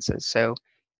set-based distances. So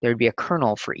there would be a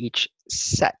kernel for each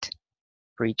set,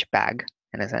 for each bag,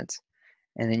 in a sense.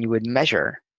 And then you would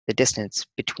measure the distance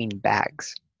between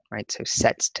bags, right? So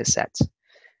sets to sets.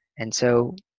 And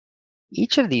so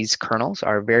each of these kernels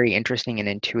are very interesting and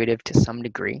intuitive to some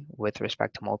degree with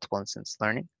respect to multiple instance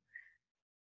learning.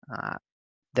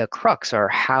 The crux or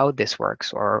how this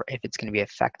works or if it's going to be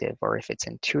effective or if it's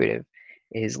intuitive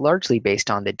is largely based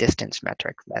on the distance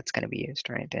metric that's going to be used,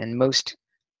 right? And most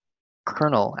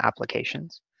kernel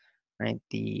applications, right,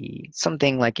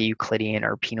 something like a Euclidean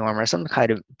or p-norm or some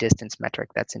kind of distance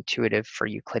metric that's intuitive for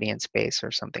Euclidean space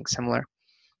or something similar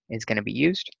is going to be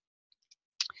used.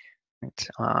 Right?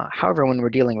 However, when we're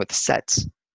dealing with sets,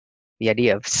 the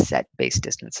idea of set-based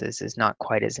distances is not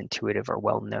quite as intuitive or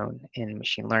well known in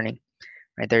machine learning.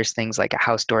 Right? There's things like a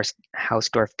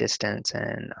Hausdorff distance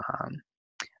and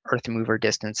earth mover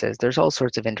distances. There's all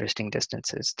sorts of interesting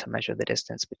distances to measure the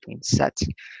distance between sets.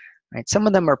 right? Some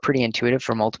of them are pretty intuitive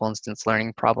for multiple instance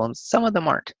learning problems. Some of them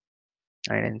aren't,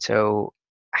 right? And so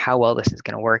how well this is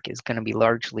going to work is going to be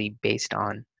largely based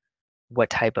on what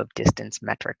type of distance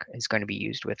metric is going to be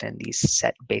used within these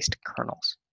set-based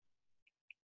kernels.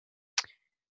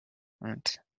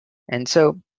 Right? And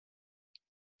so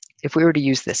if we were to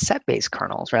use the set-based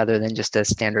kernels rather than just a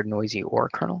standard noisy OR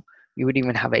kernel, we would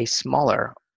even have a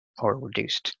smaller or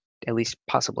reduced, at least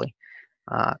possibly,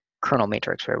 kernel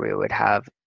matrix where we would have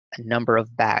a number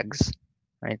of bags,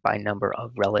 right, by number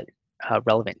of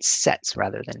relevant sets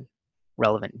rather than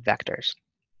relevant vectors,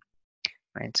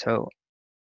 right? So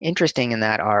interesting in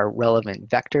that our relevant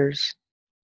vectors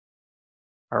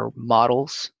are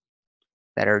models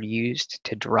that are used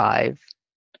to drive,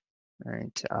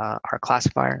 right, our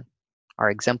classifier. Our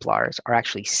exemplars are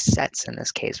actually sets in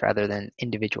this case rather than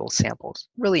individual samples.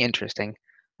 Really interesting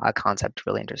concept,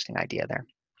 really interesting idea there.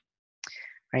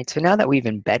 Right, so now that we've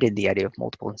embedded the idea of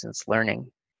multiple instance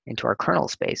learning into our kernel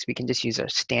space, we can just use our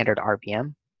standard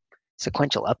RPM,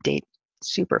 sequential update,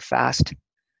 super fast,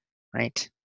 right?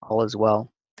 All is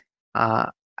well.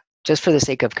 Just for the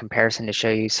sake of comparison to show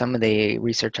you some of the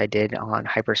research I did on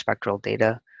hyperspectral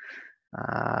data,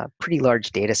 pretty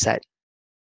large data set,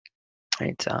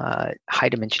 right? High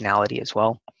dimensionality as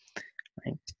well,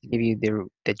 right? To give you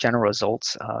the general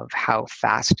results of how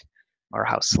fast or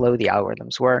how slow the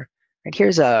algorithms were. And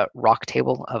here's a rock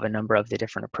table of a number of the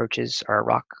different approaches, or a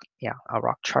rock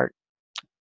chart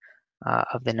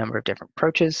of the number of different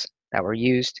approaches that were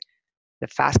used. The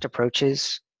fast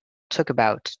approaches took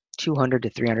about 200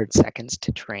 to 300 seconds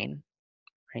to train,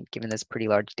 right? Given this pretty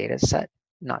large data set,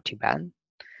 not too bad,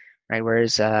 right?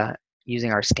 Whereas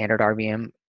using our standard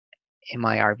RVM,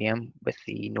 MI RVM with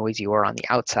the noisy OR on the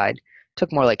outside,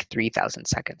 took more like 3,000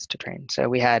 seconds to train. So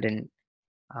we had an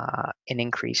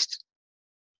increased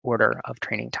order of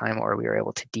training time, or we were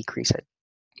able to decrease it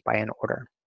by an order,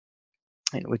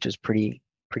 and which was pretty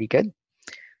good,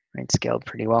 right? Scaled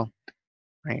pretty well,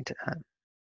 right?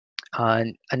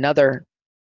 Another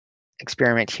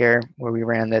experiment here where we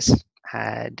ran this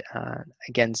had,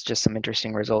 again, just some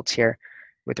interesting results here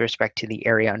with respect to the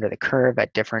area under the curve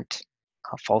at different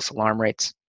false alarm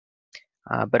rates.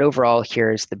 But overall,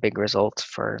 here's the big result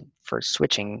for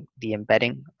switching the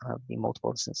embedding of the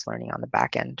multiple instance learning on the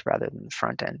back end rather than the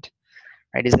front end,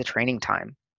 right, is the training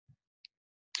time.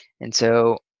 And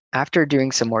so after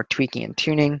doing some more tweaking and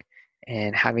tuning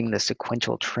and having the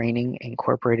sequential training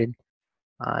incorporated,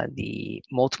 the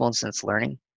multiple instance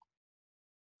learning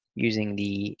using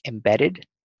the embedded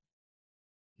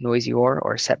noisy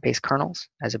or set-based kernels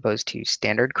as opposed to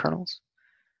standard kernels,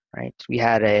 right? We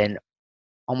had an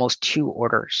almost 2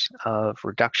 orders of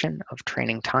reduction of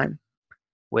training time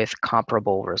with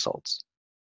comparable results,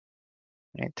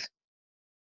 right?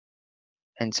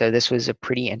 And so this was a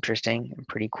pretty interesting and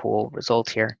pretty cool result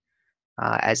here,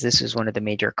 as this is one of the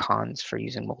major cons for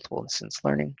using multiple instance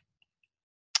learning.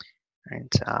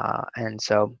 And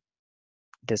so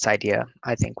this idea,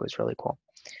 I think, was really cool.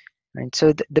 Right,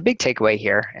 so the big takeaway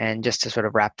here, and just to sort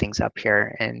of wrap things up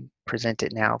here and present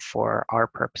it now for our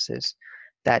purposes,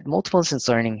 that multiple instance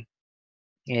learning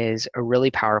is a really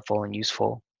powerful and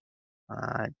useful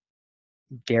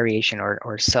variation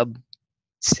or sub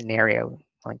scenario,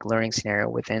 like learning scenario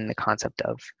within the concept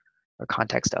of or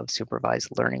context of supervised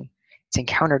learning. It's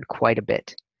encountered quite a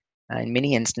bit. In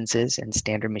many instances in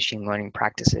standard machine learning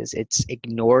practices, it's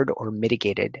ignored or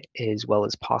mitigated as well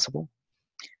as possible,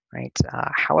 right?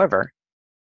 However,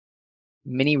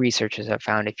 many researchers have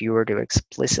found if you were to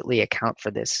explicitly account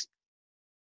for this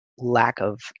lack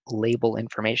of label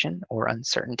information or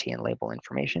uncertainty in label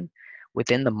information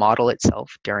within the model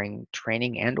itself during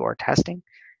training and or testing,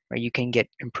 where you can get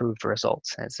improved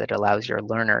results as it allows your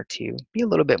learner to be a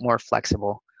little bit more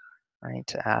flexible,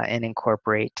 right, and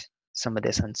incorporate some of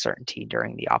this uncertainty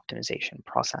during the optimization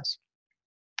process.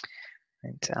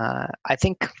 And I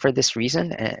think for this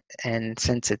reason, and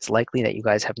since it's likely that you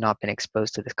guys have not been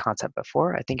exposed to this concept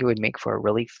before, I think it would make for a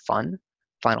really fun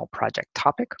final project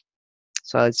topic.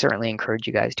 So I'd certainly encourage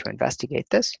you guys to investigate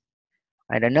this.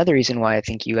 And another reason why I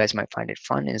think you guys might find it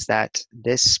fun is that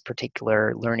this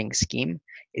particular learning scheme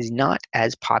is not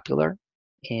as popular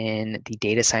in the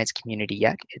data science community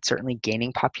yet. It's certainly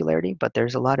gaining popularity, but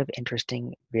there's a lot of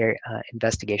interesting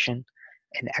investigation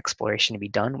and exploration to be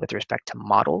done with respect to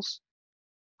models,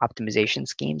 optimization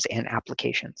schemes, and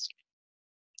applications,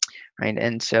 right?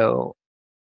 And so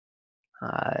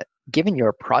given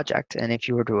your project, and if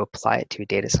you were to apply it to a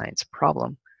data science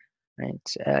problem,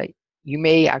 right, you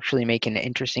may actually make an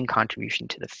interesting contribution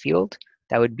to the field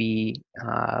that would be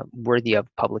worthy of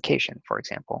publication, for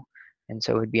example. And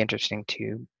so it would be interesting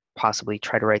to possibly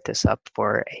try to write this up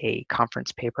for a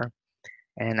conference paper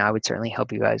And I would certainly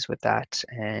help you guys with that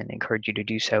and encourage you to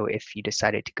do so if you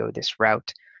decided to go this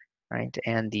route, right?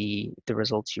 And the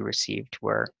results you received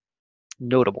were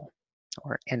notable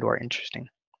or interesting.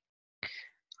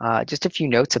 Just a few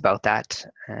notes about that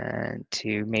and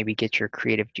to maybe get your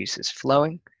creative juices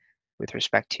flowing with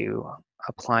respect to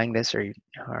applying this or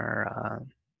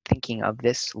thinking of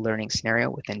this learning scenario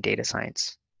within data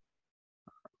science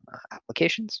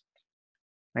applications.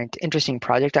 Right? Interesting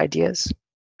project ideas.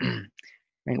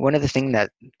 And one of the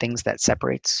things that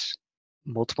separates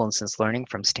multiple instance learning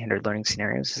from standard learning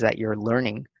scenarios is that you're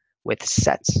learning with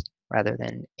sets rather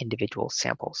than individual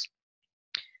samples.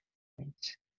 Right?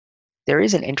 There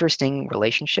is an interesting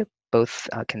relationship, both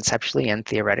conceptually and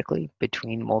theoretically,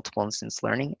 between multiple instance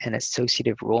learning and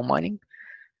associative rule mining.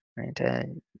 Right?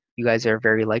 You guys are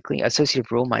very likely,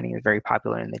 associative rule mining is very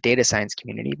popular in the data science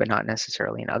community, but not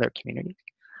necessarily in other communities.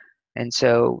 And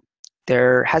so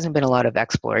there hasn't been a lot of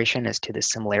exploration as to the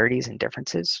similarities and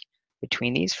differences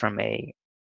between these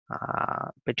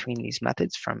between these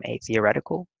methods from a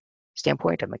theoretical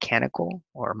standpoint, a mechanical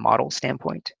or model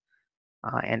standpoint,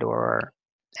 and or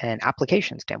an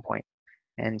application standpoint.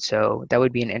 And so that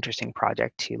would be an interesting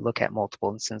project to look at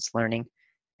multiple instance learning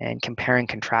and compare and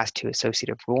contrast to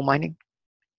associative rule mining,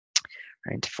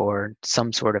 right, for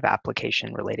some sort of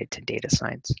application related to data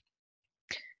science.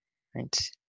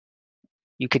 Right?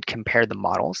 You could compare the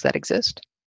models that exist.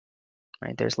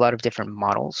 Right? There's a lot of different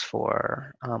models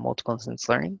for multiple instance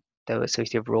learning, though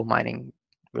associative rule mining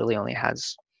really only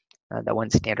has that one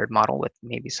standard model with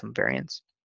maybe some variance.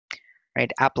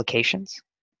 Right? Applications.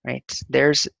 Right?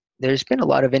 There's been a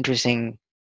lot of interesting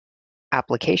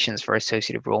applications for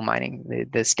associative rule mining.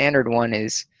 The standard one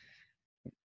is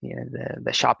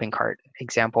the shopping cart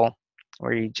example,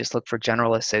 where you just look for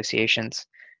general associations.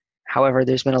 However,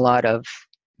 there's been a lot of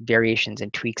variations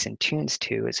and tweaks and tunes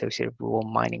to associative rule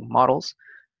mining models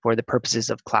for the purposes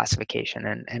of classification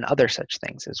and other such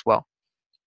things as well.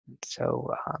 So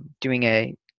doing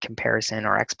a comparison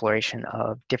or exploration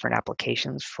of different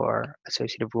applications for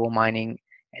associative rule mining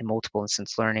and multiple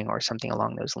instance learning or something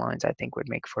along those lines, I think would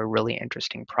make for a really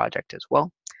interesting project as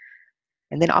well.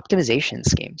 And then optimization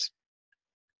schemes.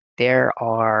 There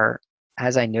are,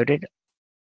 as I noted,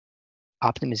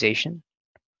 optimization.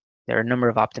 There are a number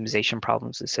of optimization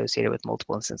problems associated with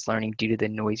multiple instance learning due to the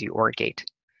noisy OR gate.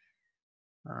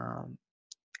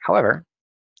 However,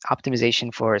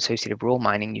 optimization for associative rule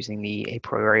mining using the a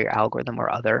priori algorithm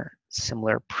or other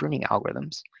similar pruning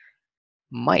algorithms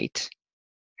might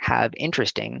have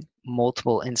interesting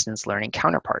multiple instance learning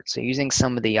counterparts. So using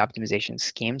some of the optimization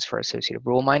schemes for associative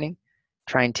rule mining,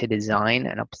 trying to design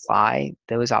and apply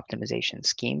those optimization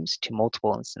schemes to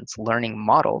multiple instance learning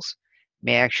models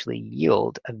may actually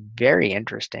yield a very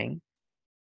interesting,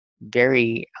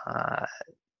 very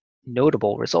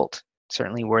notable result,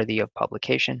 certainly worthy of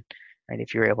publication, right?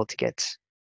 If you're able to get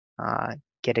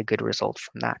a good result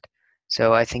from that.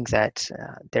 So I think that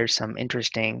there's some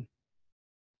interesting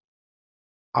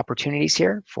opportunities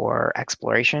here for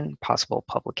exploration, possible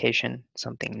publication,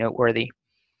 something noteworthy.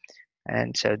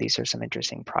 And so these are some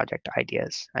interesting project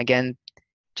ideas. Again,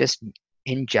 just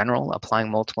in general,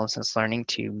 applying multiple instance learning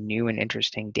to new and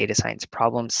interesting data science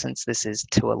problems, since this is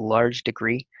to a large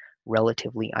degree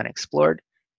relatively unexplored.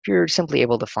 If you're simply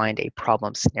able to find a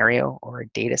problem scenario or a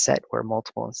data set where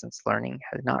multiple instance learning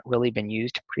has not really been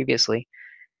used previously,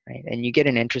 right, and you get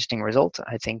an interesting result,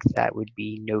 I think that would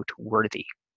be noteworthy,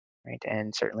 right,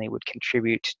 and certainly would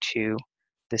contribute to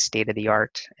the state of the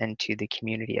art and to the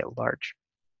community at large.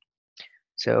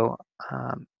 So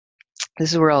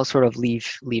this is where I'll sort of leave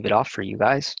it off for you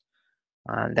guys.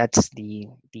 That's the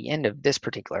end of this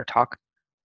particular talk.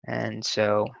 And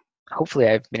so hopefully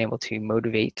I've been able to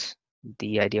motivate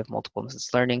the idea of multiple instance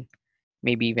learning,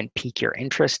 maybe even pique your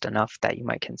interest enough that you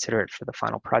might consider it for the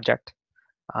final project,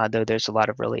 though there's a lot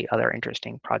of really other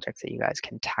interesting projects that you guys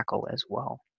can tackle as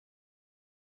well.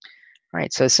 All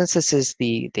right, so since this is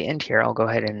the end here, I'll go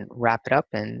ahead and wrap it up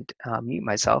and mute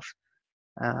myself.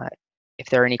 If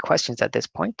there are any questions at this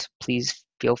point, please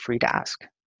feel free to ask.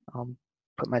 I'll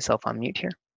put myself on mute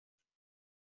here.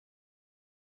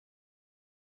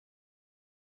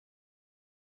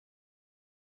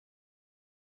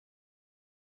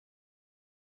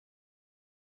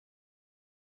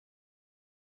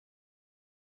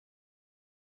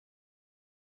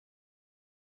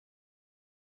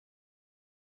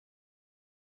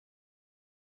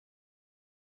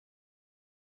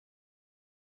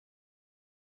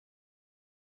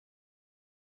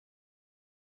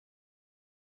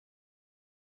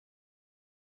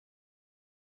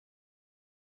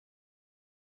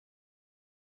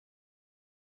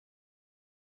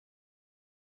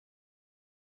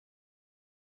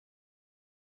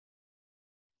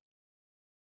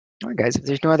 right, guys, if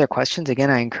there's no other questions, again,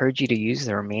 I encourage you to use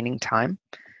the remaining time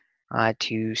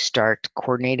to start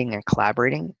coordinating and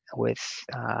collaborating with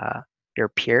your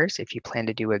peers if you plan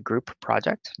to do a group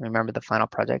project. Remember, the final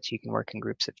project, you can work in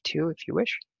groups of 2 if you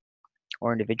wish,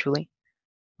 or individually.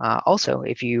 Also,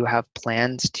 if you have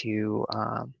plans to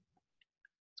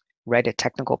write a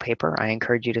technical paper, I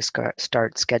encourage you to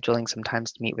start scheduling some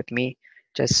times to meet with me,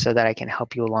 just so that I can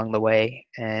help you along the way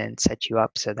and set you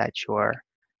up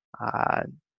uh,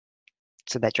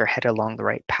 so that you're headed along the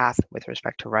right path with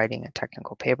respect to writing a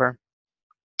technical paper.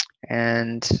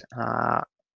 And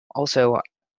also,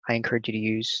 I encourage you to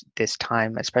use this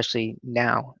time, especially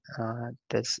now,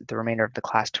 the remainder of the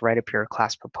class, to write up your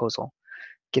class proposal.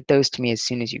 Get those to me as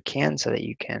soon as you can so that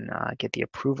you can get the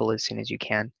approval as soon as you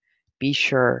can. Be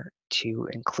sure to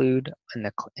include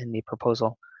in the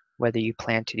proposal whether you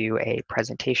plan to do a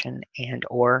presentation and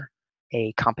or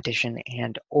a competition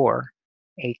and or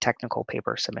a technical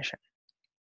paper submission.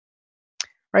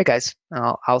 All right, guys,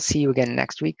 I'll see you again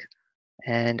next week,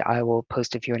 and I will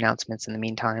post a few announcements in the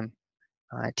meantime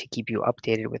to keep you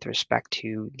updated with respect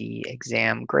to the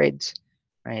exam grades,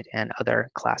 right, and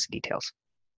other class details.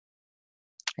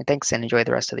 And thanks, and enjoy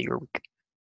the rest of your week.